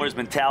of gambler's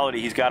mentality,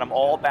 he's got them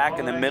all back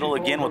in the middle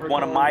again with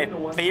one of my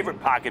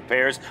favorite pocket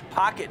pairs,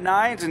 pocket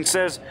nines, and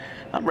says,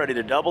 I'm ready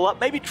to double up,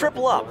 maybe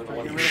triple up.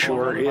 He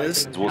sure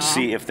is. We'll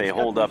see if they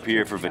hold up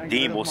here for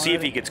Vadim. We'll see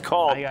if he gets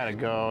called. I gotta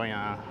go,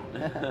 yeah.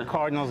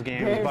 Cardinals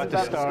game is about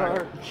to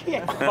start.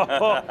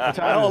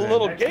 Well, a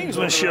little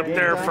gamesmanship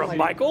there from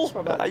Michael.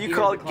 You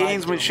call it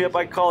gamesmanship,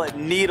 I call it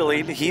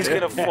needling. He's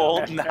going to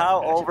fold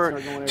now over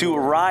to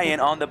Ryan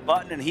on the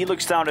button, and he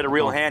looks down at a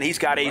real hand. He's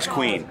got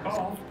ace-queen.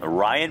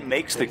 Ryan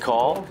makes the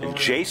call, and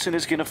Jason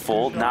is going to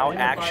fold. Now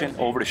action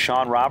over to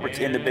Sean Roberts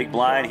in the big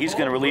blind. He's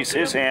going to release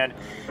his hand.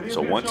 So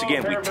once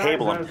again, we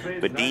table him.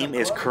 Vadim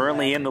is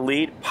currently in the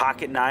lead,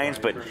 pocket nines,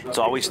 but it's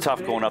always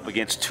tough going up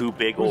against two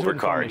big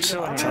overcards.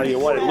 I'll tell you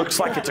what, it looks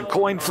like it's a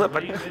coin flip,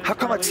 but how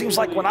come it seems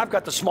like when I've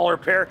got the smaller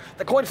pair,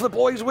 the coin flip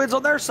always wins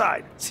on their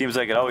side? Seems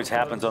like it always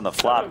happens on the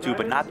flop too,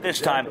 but not this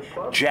time.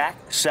 Jack,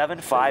 7,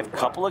 5,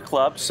 couple of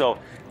clubs, so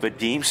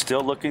Vadim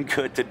still looking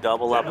good to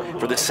double up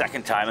for the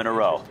second time in a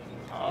row.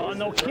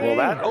 Well,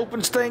 that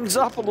opens things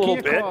up a little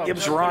bit,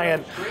 gives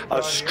Ryan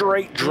a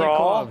straight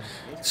draw.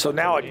 So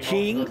now a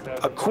king,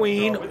 a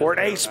queen, or an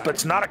ace, but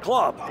it's not a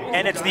club.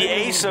 And it's the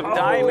ace of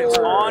diamonds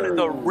on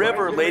the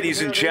river,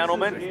 ladies and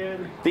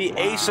gentlemen. The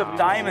ace of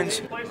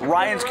diamonds.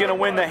 Ryan's going to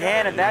win the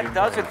hand, and that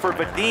does it for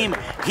Vadim.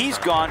 He's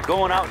gone,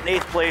 going out in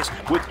 8th place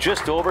with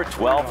just over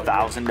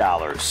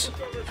 $12,000.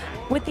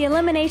 With the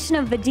elimination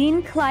of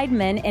Vadim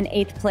Kleidman in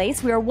 8th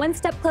place, we are one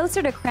step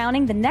closer to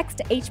crowning the next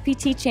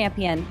HPT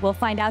champion. We'll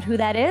find out who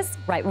that is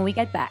right when we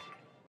get back.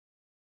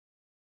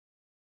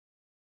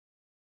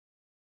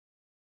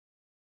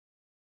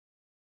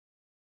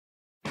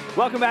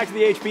 Welcome back to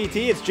the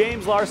HPT. It's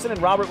James Larson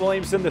and Robert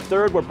Williamson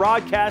III. We're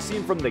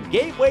broadcasting from the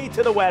gateway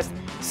to the west,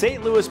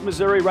 St. Louis,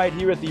 Missouri, right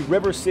here at the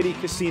River City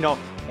Casino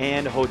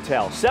and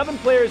Hotel. 7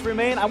 players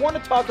remain. I want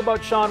to talk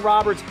about Sean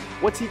Roberts.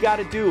 What's he got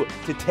to do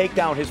to take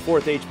down his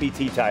 4th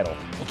HPT title?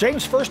 Well,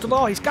 James, first of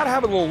all, he's got to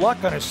have a little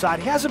luck on his side.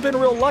 He hasn't been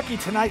real lucky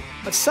tonight.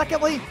 But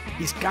secondly,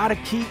 he's got to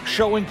keep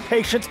showing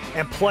patience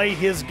and play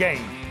his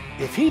game.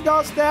 If he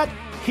does that,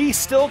 he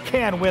still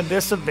can win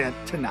this event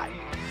tonight.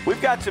 We've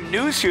got some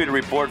news here to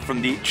report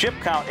from the chip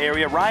count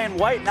area. Ryan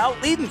White now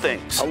leading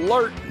things.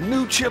 Alert,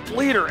 new chip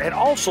leader. And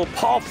also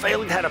Paul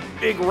Phelan had a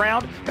big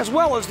round, as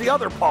well as the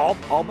other Paul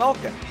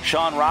Melkin.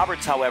 Sean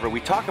Roberts, however, we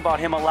talk about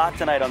him a lot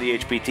tonight on the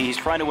HPT. He's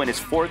trying to win his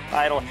 4th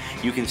title.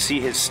 You can see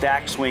his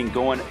stack swing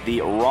going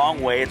the wrong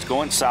way. It's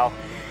going south.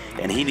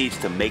 And he needs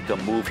to make a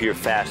move here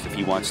fast if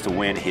he wants to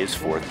win his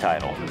 4th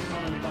title.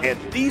 And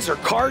these are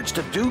cards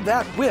to do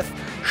that with.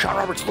 Sean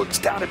Roberts looks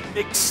down at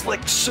big,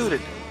 slick, suited.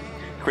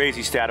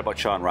 Crazy stat about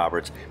Sean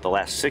Roberts. The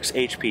last 6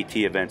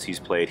 HPT events he's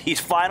played, he's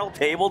final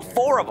tabled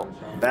 4 of them.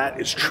 That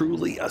is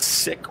truly a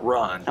sick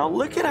run. Now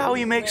look at how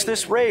he makes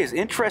this raise.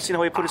 Interesting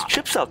how he put his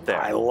chips out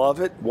there. I love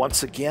it.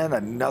 Once again,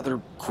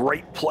 another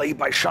great play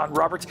by Sean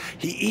Roberts.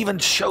 He even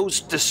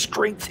shows the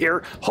strength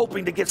here,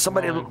 hoping to get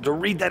somebody to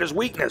read that as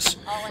weakness.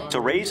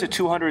 To raise to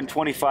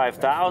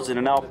 $225,000,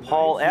 and now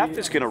Paul F.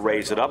 is going to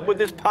raise it up with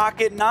his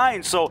pocket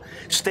 9. So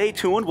stay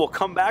tuned. We'll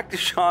come back to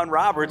Sean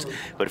Roberts.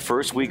 But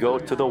first we go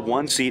to the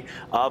 1 seat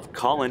of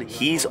Cullen.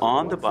 He's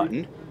on the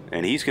button,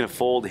 and he's going to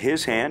fold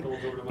his hand.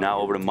 Now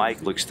over to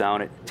Mike, looks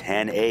down at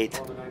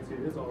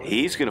 10-8.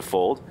 He's going to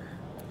fold.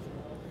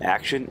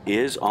 Action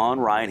is on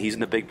Ryan. He's in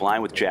the big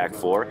blind with Jack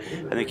 4. I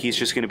think he's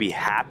just going to be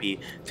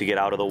happy to get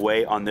out of the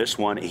way on this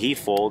one. He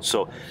folds,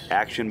 so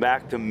action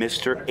back to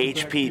Mr.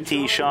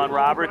 HPT, Sean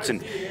Roberts,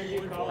 and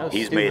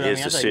he's made his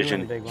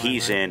decision.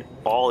 He's in,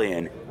 all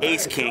in.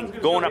 Ace-King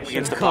going up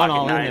against the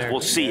pocket 9s.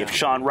 We'll see if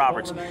Sean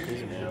Roberts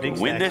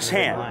can win this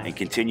hand and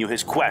continue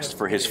his quest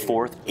for his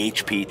 4th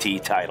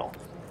HPT title.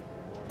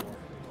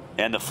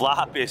 And the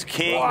flop is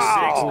King,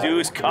 6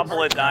 deuce,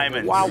 couple of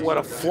diamonds. Wow, what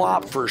a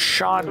flop for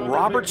Sean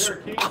Roberts.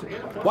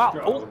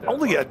 Wow,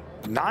 only a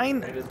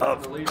 9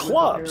 of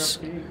clubs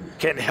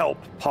can help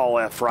Paul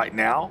F. right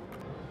now.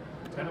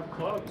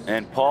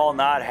 And Paul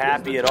not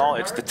happy at all.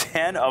 It's the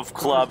 10 of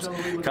clubs.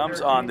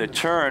 Comes on the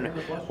turn.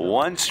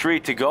 One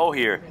street to go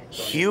here.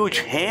 Huge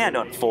hand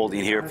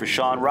unfolding here for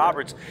Sean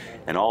Roberts.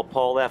 And all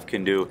Paul F.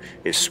 can do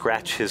is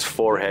scratch his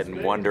forehead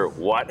and wonder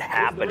what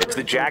happened. It's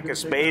the Jack of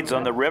Spades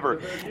on the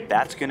river.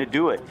 That's going to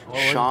do it.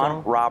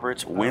 Sean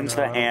Roberts wins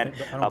the hand.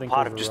 A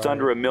pot of just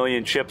under 1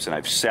 million chips. And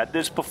I've said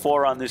this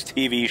before on this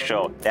TV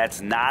show.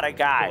 That's not a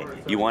guy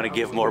you want to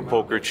give more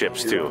poker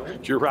chips to.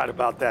 You're right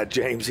about that,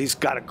 James. He's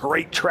got a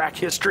great track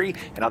history.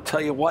 And I'll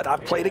tell you what,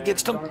 I've played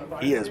against him.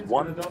 He is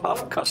one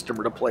tough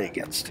customer to play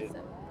against.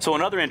 So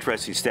another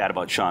interesting stat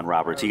about Sean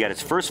Roberts, he got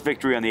his first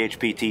victory on the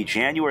HPT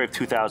January of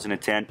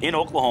 2010 in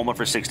Oklahoma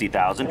for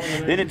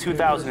 $60,000. Then in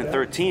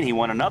 2013, he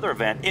won another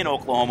event in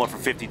Oklahoma for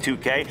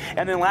 $52K.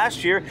 And then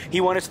last year, he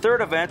won his third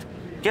event.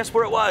 Guess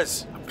where it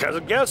was?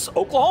 Guess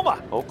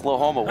Oklahoma.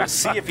 Oklahoma. We'll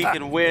see if he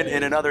can win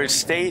in another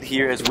state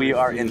here as we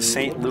are in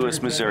St.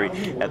 Louis, Missouri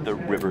at the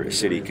River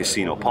City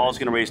Casino. Paul's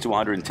going to raise to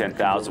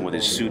 $110,000 with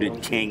his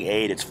suited King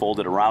 8. It's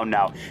folded around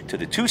now to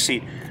the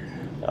 2-seat.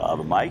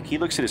 But Mike, he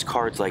looks at his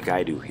cards like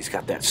I do. He's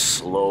got that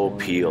slow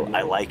peel.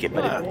 I like it,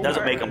 but it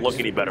doesn't make him look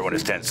any better when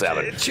it's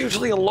 10-7. It's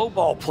usually a low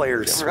ball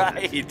player's.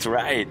 Right,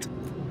 right.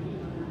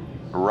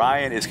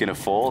 Ryan is going to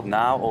fold.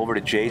 Now over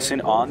to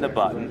Jason on the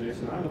button.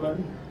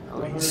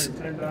 He's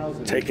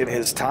taking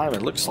his time,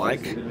 it looks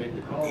like.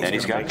 And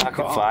he's got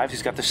pocket fives.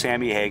 He's got the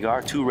Sammy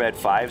Hagar, 2 red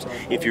fives.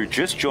 If you're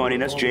just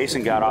joining us,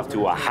 Jason got off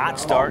to a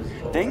hot start.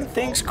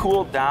 Things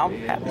cooled down.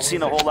 Haven't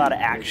seen a whole lot of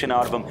action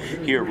out of him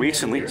here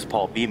recently as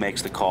Paul B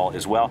makes the call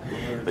as well.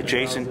 But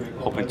Jason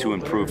hoping to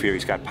improve here.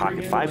 He's got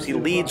pocket fives. He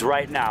leads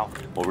right now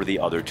over the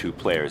other 2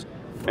 players.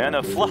 And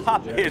the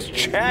flop is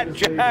Jack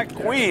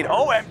Queen.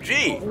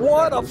 OMG.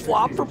 What a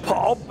flop for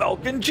Paul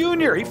Belkin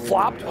Jr. He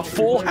flopped a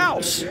full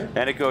house.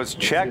 And it goes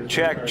check,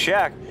 check,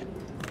 check.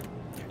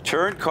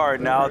 Turn card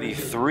now, the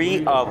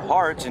 3 of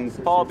hearts. And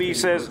Paul B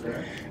says,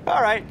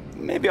 all right,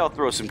 maybe I'll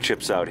throw some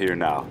chips out here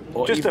now.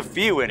 Well, just a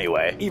few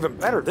anyway. Even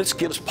better, this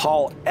gives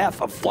Paul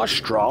F a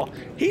flush draw.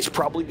 He's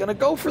probably going to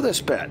go for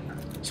this bet.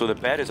 So the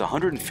bet is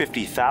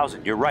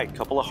 $150,000. You're right,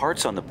 couple of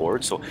hearts on the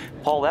board. So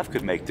Paul F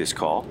could make this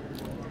call.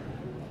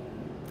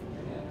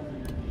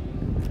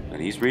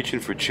 He's reaching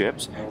for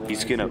chips.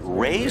 He's going to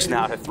raise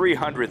now to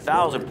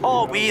 $300,000.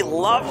 Paul B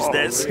loves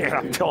this. Man,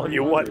 I'm telling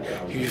you what,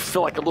 you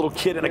feel like a little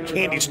kid in a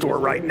candy store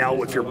right now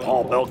with your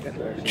Paul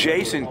Belkin.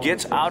 Jason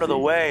gets out of the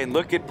way, and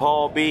look at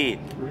Paul B.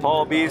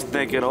 Paul B's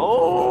thinking,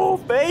 oh,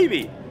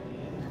 baby.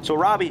 So,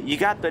 Robbie, you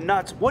got the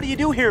nuts. What do you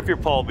do here if you're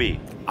Paul B?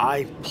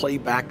 I play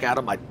back at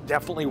him. I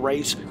definitely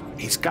raise.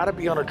 He's got to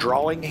be on a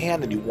drawing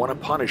hand, and you want to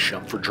punish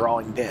him for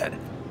drawing dead.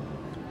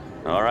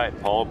 All right,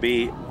 Paul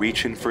B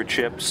reaching for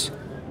chips.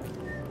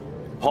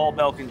 Paul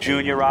Belkin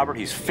Jr., Robert,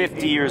 he's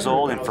 50 years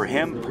old, and for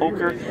him,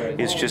 poker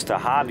is just a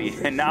hobby.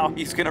 And now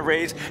he's going to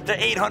raise to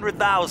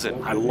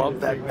 $800,000. I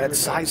love that bet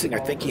sizing. I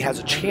think he has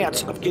a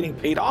chance of getting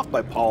paid off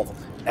by Paul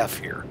F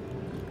here.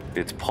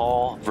 It's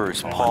Paul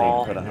versus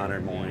Paul. Put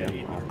 100 more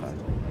in. Okay.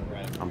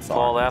 I'm sorry.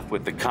 Paul F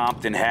with the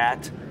Compton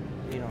hat.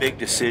 Big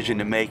decision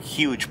to make,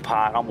 huge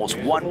pot, almost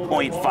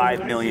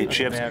 1.5 million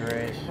chips.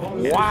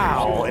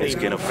 Wow, and he's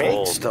going to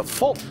fold. The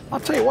fold. I'll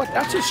tell you what,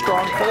 that's a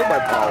strong fold by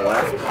Paul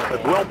F,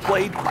 but well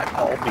played by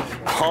Paul B.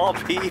 Paul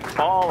B,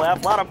 Paul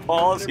F, a lot of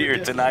Pauls here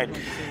tonight.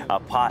 A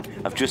pot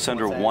of just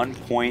under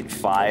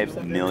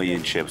 1.5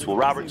 million chips. Well,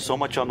 Robert, so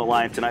much on the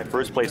line tonight.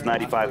 First place,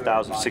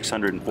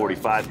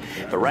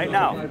 $95,645. But right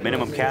now,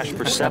 minimum cash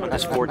for 7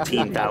 is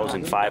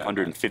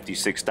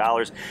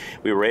 $14,556.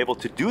 We were able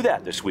to do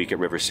that this week at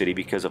River City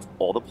because of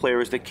all the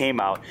players that came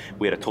out.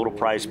 We had a total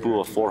prize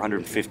pool of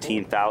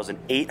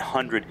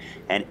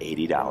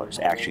 $415,880.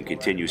 Action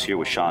continues here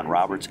with Sean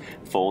Roberts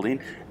folding,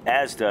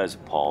 as does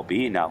Paul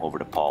B. Now over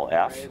to Paul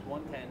F.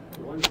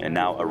 And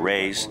now a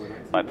raise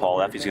by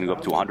Paul F. He's going to go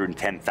up to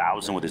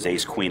 $110,000 with his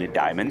ace queen of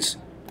diamonds.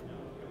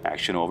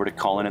 Action over to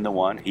Cullen in the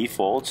 1. He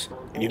folds.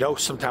 And you know,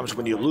 sometimes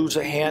when you lose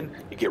a hand,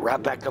 you get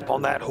right back up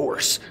on that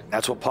horse.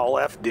 That's what Paul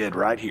F. did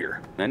right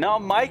here. And now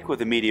Mike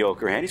with a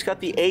mediocre hand. He's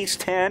got the ace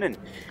 10 and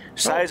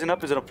sizing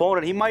up as an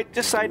opponent. He might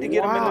decide to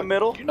get him in the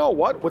middle. You know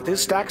what? With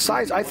his stack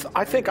size,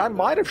 I think I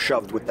might have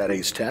shoved with that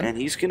ace 10. And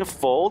he's going to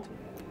fold.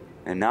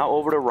 And now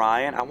over to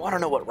Ryan. I want to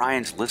know what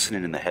Ryan's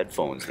listening in the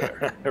headphones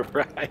there.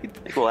 Right. I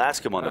think we'll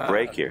ask him on the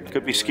break here.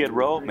 Could be Skid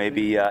Row,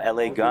 maybe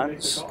LA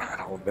Guns. I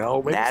don't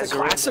know. Maybe he's a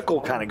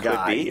classical kind of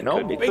guy. Could be. You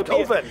know,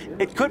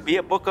 It could be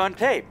a book on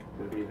tape.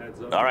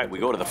 All right, we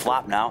go to the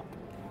flop now.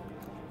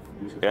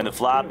 And the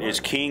flop is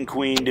King,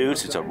 Queen,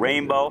 Deuce. It's a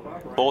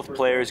rainbow. Both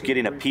players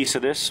getting a piece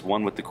of this.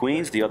 One with the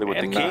queens, the other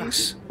with the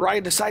kings.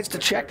 Ryan decides to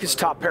check his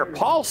top pair.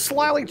 Paul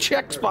slyly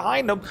checks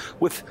behind him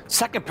with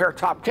second pair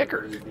top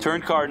kicker.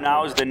 Turn card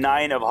now is the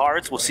 9 of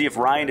hearts. We'll see if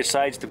Ryan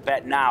decides to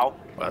bet now.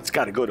 Well, it's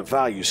got to go to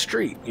Value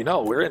Street. You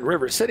know, we're in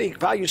River City.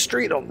 Value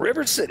Street on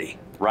River City.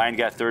 Ryan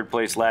got third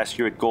place last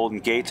year at Golden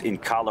Gate in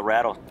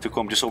Colorado. Took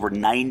home just over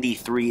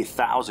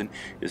 $93,000.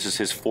 This is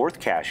his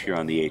fourth cash here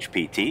on the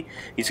HPT.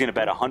 He's going to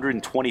bet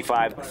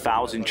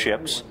 125,000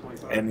 chips.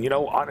 And, you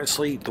know,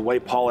 honestly, the way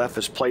Paul F.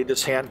 has played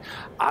this hand,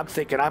 I'm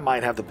thinking I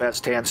might have the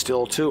best hand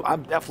still, too.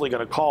 I'm definitely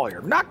going to call here.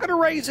 I'm not going to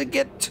raise and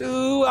get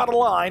too out of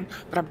line,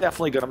 but I'm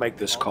definitely going to make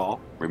this call.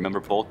 Remember,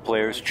 both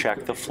players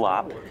check the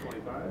flop.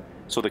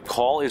 So the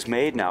call is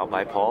made now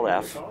by Paul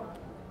F.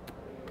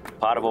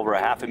 Pot of over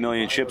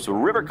 500,000 chips. The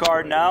river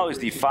card now is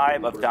the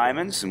 5 of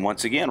diamonds. And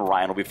once again,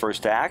 Ryan will be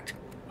first to act.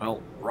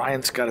 Well,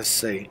 Ryan's got to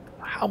say,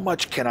 how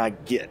much can I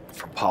get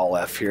from Paul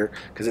F. here?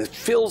 Because it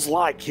feels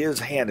like his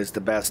hand is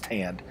the best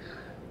hand.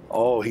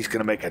 Oh, he's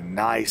going to make a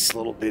nice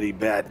little bitty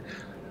bet.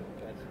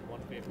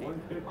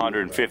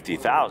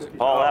 150,000.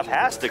 Paul F.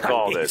 has to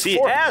call this. He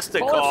has to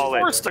call it.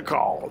 Forced to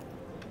call.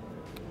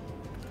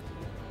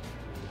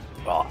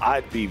 Well,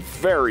 I'd be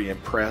very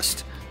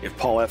impressed if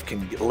Paul F.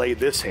 can lay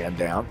this hand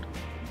down.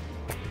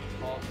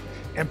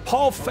 And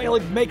Paul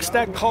Fehling makes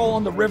that call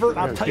on the river.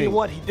 I'll tell you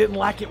what, he didn't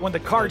like it when the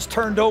cards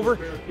turned over.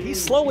 He's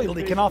slowly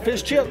leaking off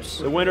his chips.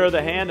 The winner of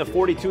the hand, the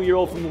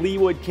 42-year-old from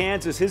Leawood,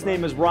 Kansas. His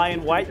name is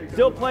Ryan White.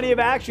 Still plenty of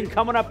action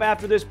coming up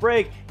after this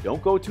break.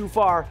 Don't go too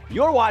far.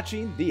 You're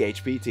watching the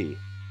HPT.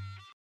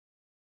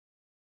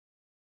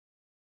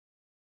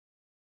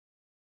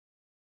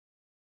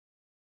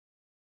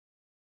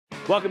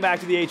 Welcome back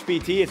to the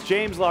HPT. It's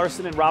James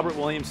Larson and Robert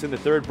Williamson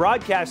III,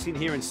 broadcasting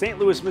here in St.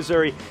 Louis,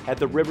 Missouri at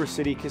the River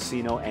City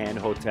Casino and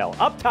Hotel.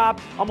 Up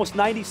top, almost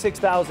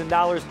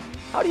 $96,000.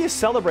 How do you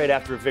celebrate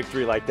after a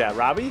victory like that,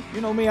 Robbie?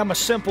 You know me, I'm a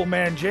simple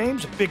man,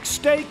 James. A big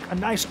steak, a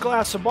nice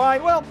glass of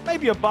wine, well,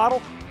 maybe a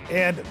bottle,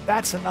 and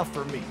that's enough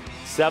for me.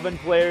 7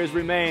 players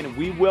remain.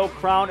 We will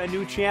crown a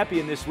new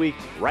champion this week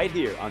right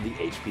here on the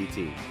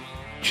HPT.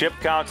 Chip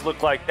counts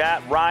look like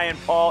that. Ryan,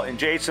 Paul, and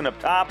Jason up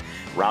top.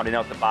 Rounding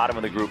out the bottom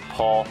of the group,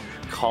 Paul,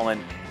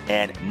 Cullen,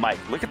 and Mike.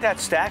 Look at that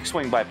stack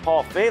swing by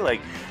Paul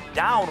Fehling.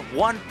 Down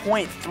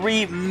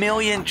 1.3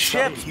 million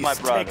chips, my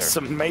brother. He's taken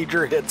some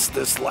major hits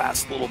this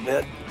last little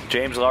bit.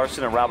 James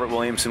Larson and Robert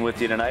Williamson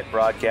with you tonight,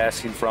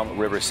 broadcasting from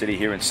River City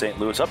here in St.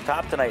 Louis. Up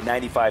top tonight,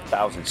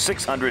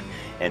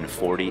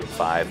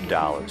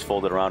 $95,645.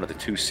 Folded around to the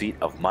 2-seat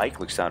of Mike.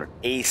 Looks down at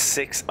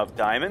A6 of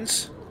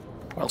diamonds.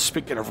 Well,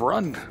 speaking of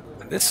run,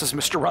 this is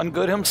Mr. Run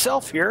Good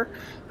himself here.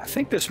 I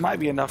think this might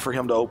be enough for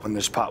him to open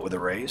this pot with a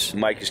raise.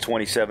 Mike is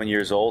 27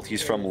 years old.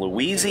 He's from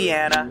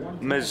Louisiana,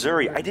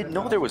 Missouri. I didn't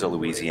know there was a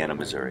Louisiana,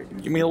 Missouri.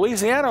 You mean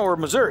Louisiana or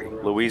Missouri?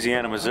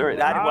 Louisiana,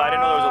 Missouri. I didn't know there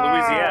was a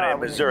Louisiana in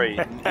Missouri.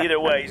 Either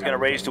way, he's going to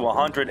raise to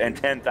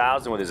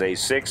 110,000 with his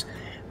A6.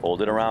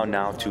 Hold it around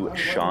now to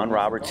Sean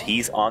Roberts.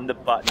 He's on the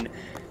button.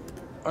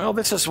 Well,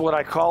 this is what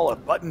I call a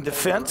button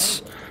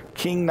defense.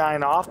 King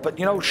 9 off, but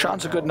you know,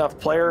 Sean's a good enough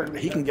player.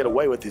 He can get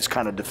away with these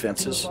kind of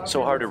defenses.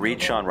 So hard to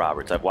read Sean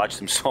Roberts. I've watched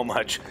him so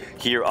much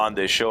here on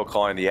this show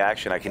calling the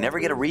action. I can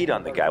never get a read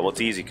on the guy. Well, it's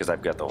easy because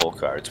I've got the whole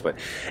cards. But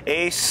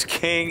ace,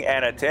 king,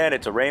 and a 10.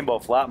 It's a rainbow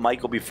flop.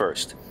 Mike will be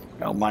first.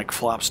 Well, Mike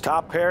flops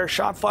top pair.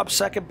 Sean flops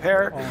second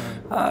pair.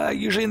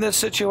 Usually in this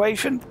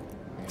situation,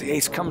 the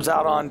ace comes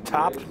out on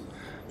top.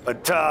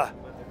 But,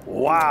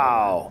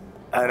 wow.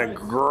 An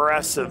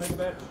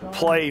aggressive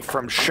play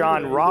from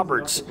Sean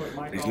Roberts.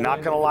 He's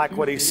not going to like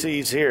what he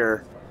sees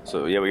here.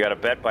 So, yeah, we got a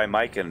bet by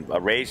Mike and a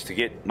raise to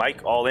get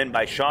Mike all in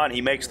by Sean. He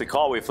makes the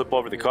call. We flip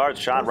over the cards.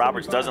 Sean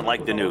Roberts doesn't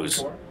like the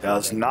news.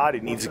 Does not. He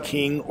needs a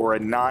king or a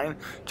 9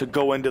 to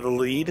go into the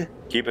lead.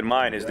 Keep in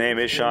mind, his name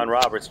is Sean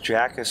Roberts.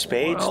 Jack of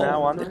spades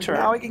now on the turn.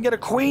 Now he can get a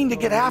queen to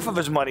get half of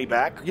his money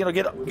back. You know,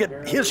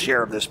 get his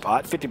share of this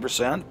pot,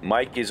 50%.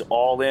 Mike is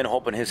all in,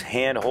 hoping his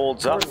hand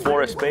holds up.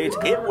 4 of spades.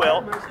 It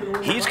will.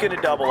 He's going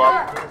to double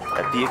up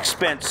at the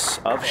expense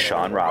of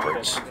Sean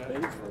Roberts.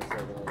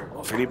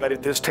 If anybody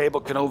at this table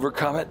can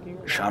overcome it,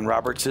 Sean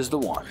Roberts is the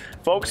one.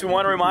 Folks, we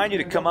want to remind you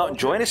to come out and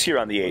join us here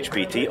on the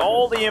HPT.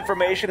 All the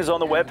information is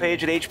on the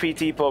webpage at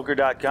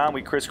hptpoker.com.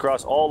 We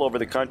crisscross all over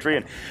the country,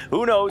 and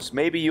who knows,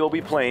 maybe you'll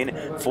be playing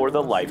for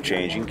the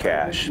life-changing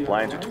cash.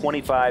 Blinds are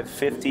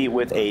 $25.50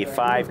 with a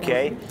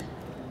 5K.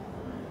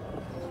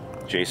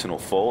 Jason will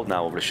fold.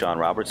 Now over to Sean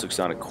Roberts. Looks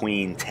on a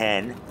queen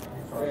 10.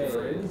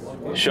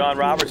 Sean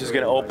Roberts is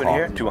going to open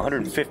here to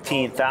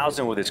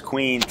 115,000 with his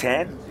queen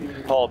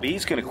 10. Paul B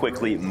is going to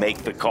quickly make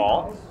the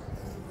call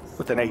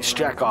with an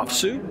ace-jack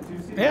offsuit.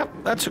 Yeah,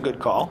 that's a good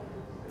call.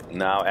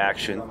 Now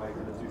action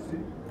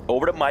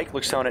over to Mike.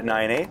 Looks down at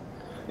 9-8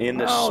 in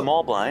the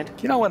small blind.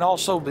 You know, and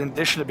also in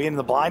addition to being in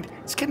the blind,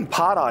 it's getting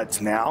pot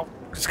odds now.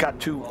 It's got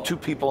two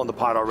people in the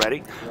pot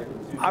already.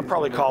 I'd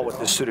probably call with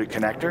this suited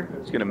connector.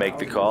 He's going to make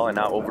the call, and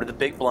now over to the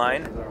big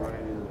blind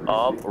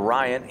of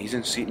Ryan. He's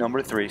in seat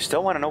number 3.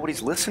 Still want to know what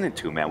he's listening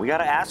to, man. We got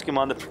to ask him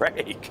on the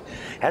break.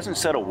 Hasn't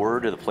said a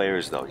word to the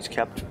players, though. He's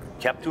kept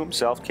to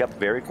himself, kept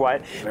very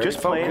quiet, just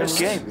playing his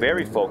game.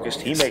 Very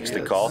focused. He makes the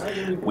call.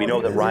 We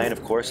know that Ryan,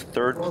 of course,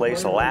 3rd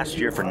place last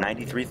year for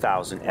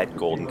 $93,000 at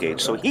Golden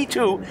Gate. So he,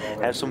 too,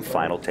 has some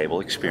final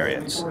table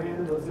experience.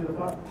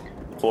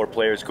 4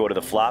 players go to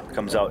the flop.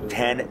 Comes out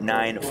 10,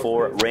 9,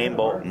 4,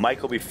 rainbow.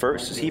 Mike will be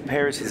first as he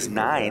pairs his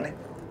 9.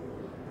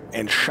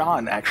 And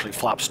Sean actually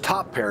flops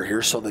top pair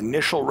here, so the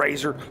initial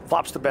raiser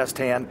flops the best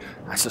hand.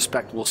 I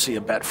suspect we'll see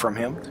a bet from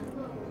him.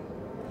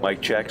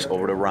 Mike checks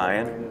over to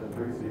Ryan.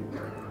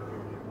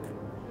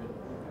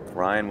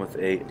 Ryan with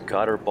a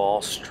gutter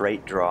ball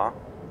straight draw.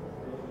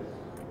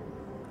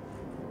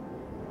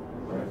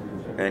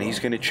 And he's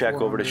going to check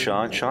over to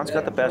Sean. Sean's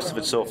got the best of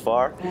it so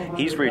far.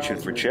 He's reaching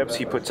for chips.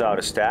 He puts out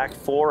a stack,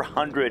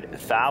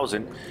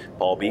 400,000.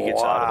 Paul B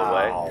gets out of the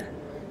way.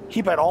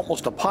 He bet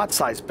almost a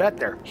pot-sized bet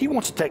there. He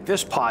wants to take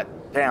this pot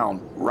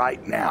down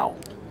right now.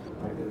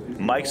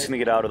 Mike's going to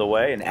get out of the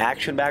way, and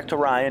action back to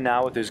Ryan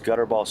now with his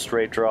gutter ball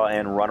straight draw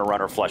and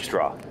runner flush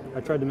draw. I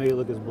tried to make it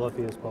look as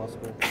bluffy as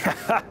possible.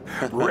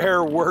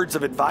 Rare words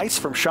of advice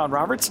from Sean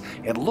Roberts.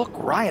 And look,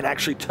 Ryan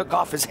actually took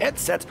off his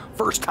headsets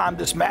first time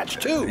this match,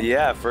 too.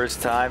 Yeah,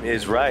 first time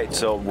is right.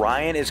 So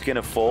Ryan is going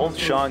to fold.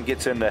 Sean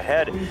gets in the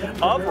head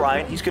of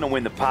Ryan. He's going to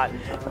win the pot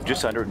of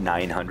just under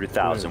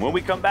 900,000. When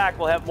we come back,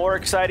 we'll have more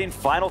exciting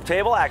final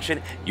table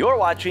action. You're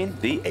watching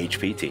the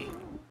HPT.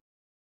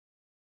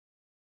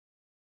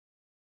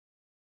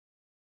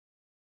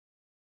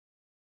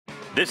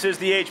 This is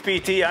the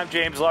HPT. I'm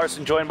James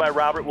Larson, joined by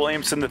Robert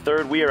Williamson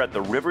III. We are at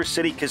the River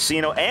City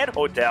Casino and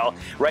Hotel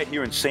right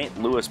here in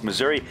St. Louis,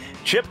 Missouri.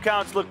 Chip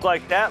counts look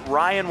like that.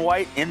 Ryan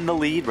White in the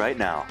lead right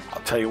now.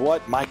 I'll tell you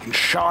what, Mike and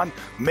Sean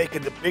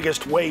making the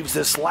biggest waves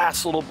this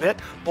last little bit.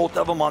 Both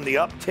of them on the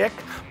uptick,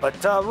 but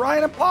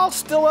Ryan and Paul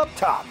still up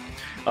top.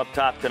 Up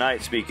top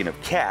tonight, speaking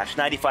of cash,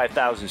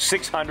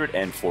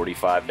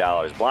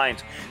 $95,645.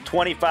 Blinds,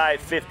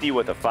 $25.50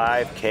 with a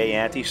 $5K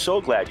ante. So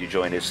glad you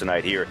joined us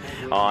tonight here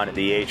on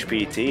the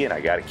HPT. And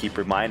I got to keep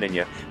reminding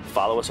you,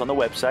 follow us on the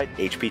website,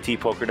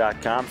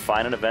 hptpoker.com.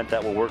 Find an event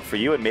that will work for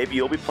you, and maybe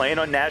you'll be playing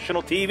on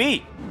national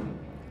TV.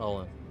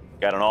 All in.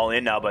 Got an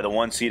all-in now by the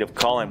one seed of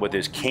Cullen with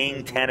his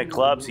king 10 of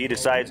clubs. He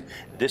decides,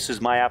 this is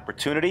my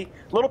opportunity.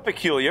 A little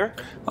peculiar.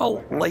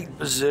 Oh, late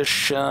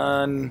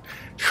position,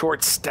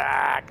 short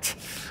stacked.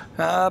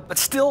 But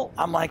still,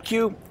 I'm like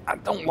you. I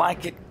don't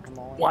like it.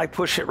 Why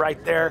push it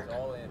right there?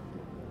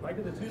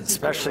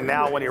 Especially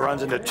now when he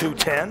runs into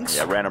 2-10s.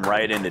 Yeah, ran him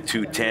right into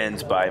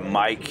 2-10s by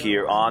Mike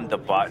here on the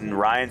button.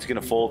 Ryan's going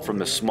to fold from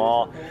the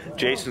small.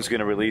 Jason's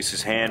going to release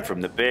his hand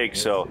from the big.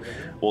 So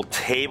we'll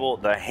table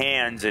the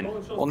hands. And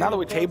well, now that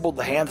we tabled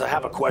the hands, I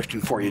have a question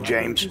for you,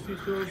 James.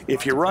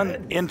 If you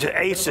run into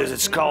aces,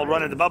 it's called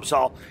running the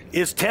buzzsaw.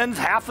 Is 10s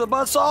half the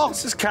buzzsaw?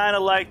 This is kind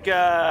of like,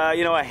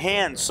 a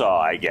hand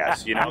saw, I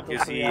guess,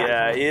 because he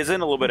is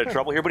in a little bit of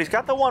trouble here. But he's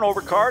got the one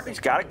over card. He's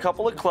got a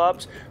couple of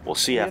clubs. We'll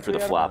see after the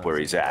flop where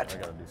he's at.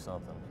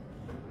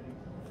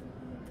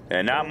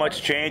 And not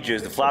much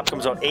changes. The flop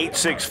comes out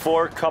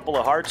 8-6-4, couple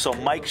of hearts, so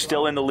Mike's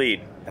still in the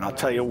lead. And I'll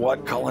tell you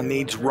what, Cullen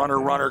needs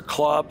runner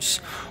clubs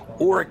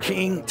or a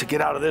king to get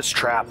out of this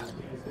trap.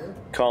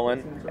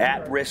 Cullen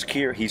at risk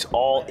here. He's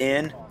all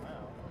in.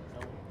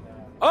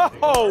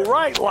 Oh,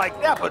 right,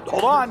 like that. But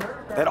hold on.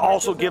 That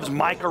also gives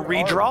Mike a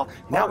redraw.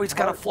 Now he's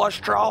got a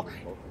flush draw.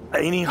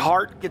 Any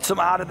heart gets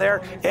him out of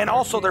there. And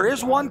also, there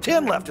is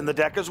 110 left in the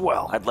deck as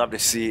well. I'd love to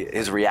see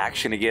his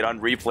reaction again on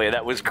replay.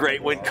 That was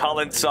great when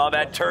Cullen saw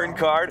that turn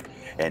card.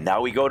 And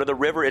now we go to the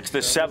river. It's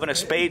the 7 of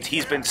spades.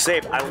 He's been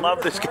safe. I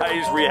love this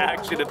guy's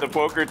reaction at the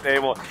poker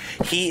table.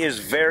 He is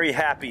very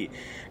happy.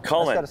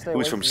 Cullen,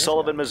 who's from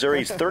Sullivan, Missouri,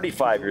 he's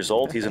 35 years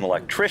old. He's an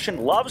electrician,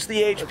 loves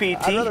the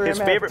HPT. His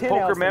favorite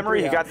poker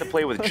memory, he got to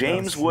play with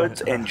James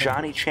Woods and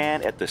Johnny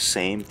Chan at the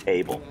same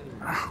table.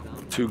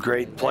 Two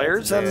great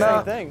players, and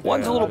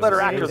one's a little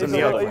better actor than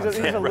the other. He's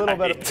a little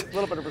better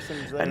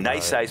percentage there. A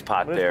nice size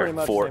pot there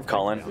for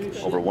Cullen.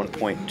 Over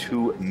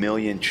 1.2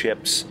 million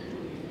chips.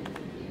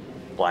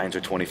 Blinds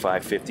are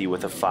 $25.50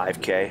 with a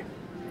 $5K.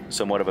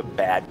 Somewhat of a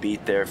bad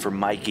beat there for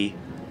Mikey.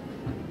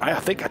 I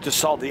think I just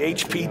saw the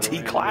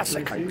HPT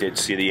Classic. I did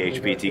see the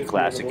HPT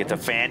Classic. It's a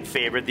fan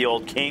favorite, the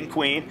old King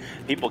Queen.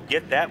 People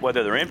get that,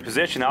 whether they're in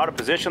position, out of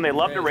position. They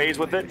love to raise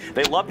with it.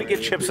 They love to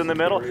get chips in the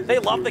middle. They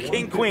love the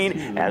King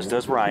Queen, as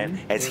does Ryan,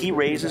 as he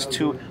raises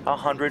to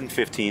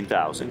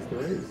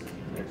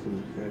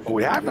 115,000.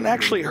 We haven't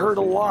actually heard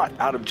a lot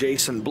out of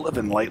Jason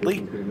Bliven lately.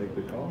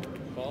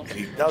 And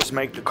he does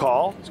make the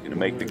call. He's going to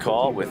make the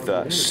call with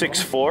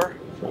 6-4.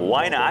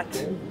 Why not?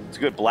 It's a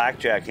good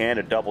blackjack hand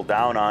to double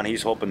down on.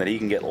 He's hoping that he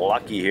can get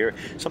lucky here.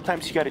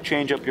 Sometimes you got to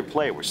change up your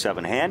play. We're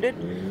 7-handed.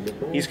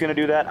 He's going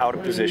to do that out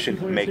of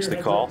position, makes the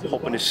call,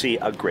 hoping to see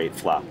a great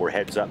flop. We're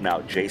heads up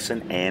now,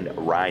 Jason and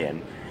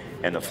Ryan.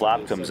 And the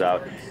flop comes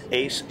out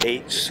ace,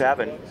 8,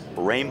 7,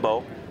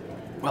 rainbow.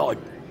 Well, a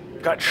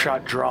gut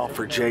shot draw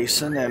for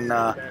Jason and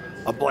a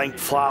blank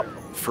flop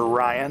for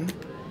Ryan.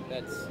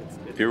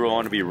 If you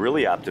want to be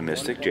really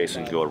optimistic,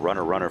 Jason can go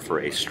runner for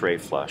a straight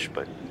flush,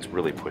 but it's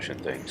really pushing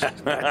things.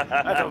 That's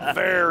a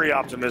very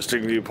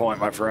optimistic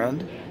viewpoint, my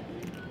friend.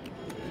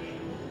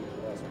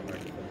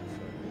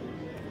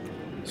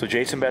 So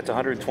Jason bets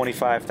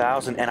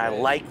 125,000, and I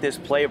like this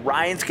play.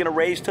 Ryan's going to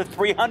raise to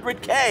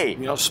 300K.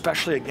 You know,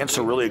 especially against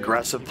a really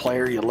aggressive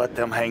player, you let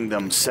them hang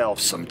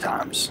themselves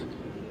sometimes.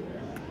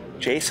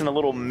 Jason a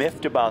little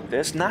miffed about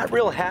this. Not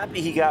real happy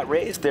he got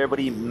raised there, but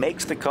he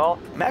makes the call.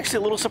 I'm actually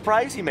a little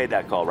surprised he made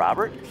that call,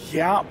 Robert.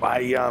 Yeah,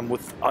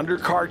 with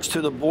undercards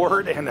to the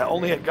board and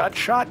only a gut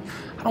shot,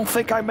 I don't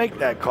think I make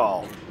that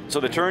call. So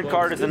the turn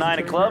card is the 9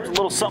 of clubs. A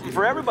little something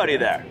for everybody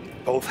there.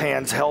 Both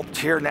hands helped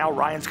here. Now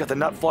Ryan's got the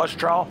nut flush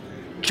draw.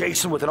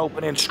 Jason with an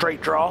open-end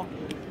straight draw.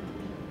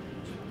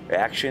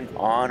 Action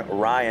on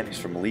Ryan. He's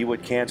from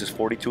Leawood, Kansas,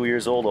 42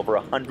 years old, over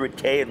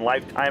 $100K in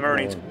lifetime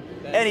earnings.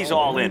 And he's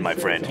all in, my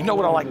friend. You know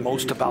what I like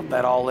most about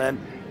that all in?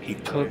 He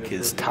took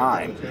his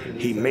time.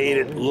 He made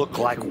it look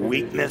like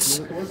weakness,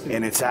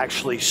 and it's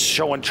actually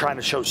trying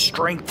to show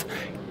strength.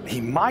 He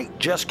might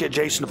just get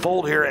Jason to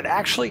fold here, and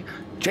actually,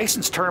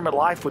 Jason's tournament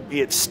life would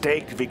be at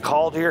stake if he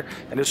called here,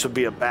 and this would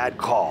be a bad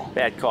call.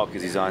 Bad call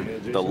because he's on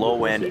the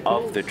low end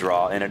of the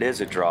draw, and it is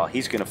a draw.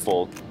 He's going to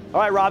fold. All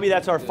right, Robbie,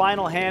 that's our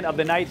final hand of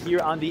the night here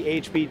on the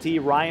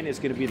HPT. Ryan is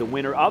going to be the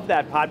winner of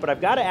that pot, but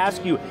I've got to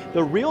ask you,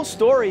 the real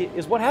story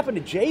is what happened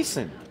to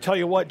Jason. Tell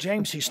you what,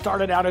 James, he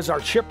started out as our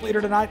chip leader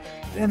tonight,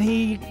 then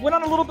he went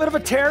on a little bit of a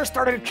tear,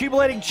 started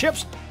accumulating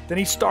chips, then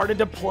he started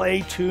to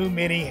play too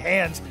many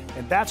hands,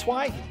 and that's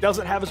why he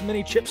doesn't have as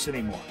many chips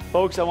anymore.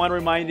 Folks, I want to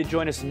remind you to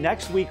join us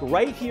next week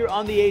right here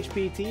on the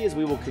HPT as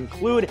we will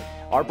conclude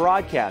our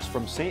broadcast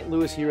from St.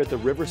 Louis here at the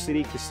River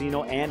City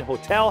Casino and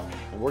Hotel,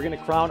 and we're going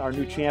to crown our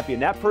new champion.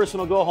 That person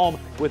will go home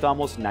with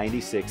almost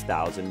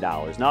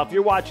 $96,000. Now, if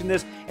you're watching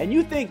this and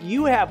you think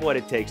you have what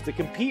it takes to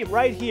compete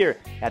right here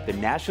at the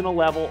national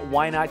level,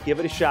 why not give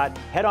it a shot?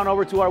 Head on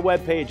over to our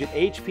webpage at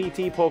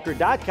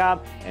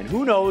hptpoker.com, and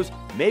who knows,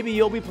 maybe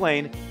you'll be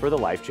playing for the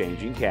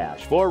life-changing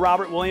cash. For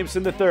Robert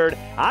Williamson III,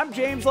 I'm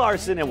James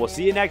Larson, and we'll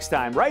see you next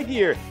time right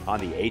here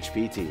on the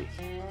HPT.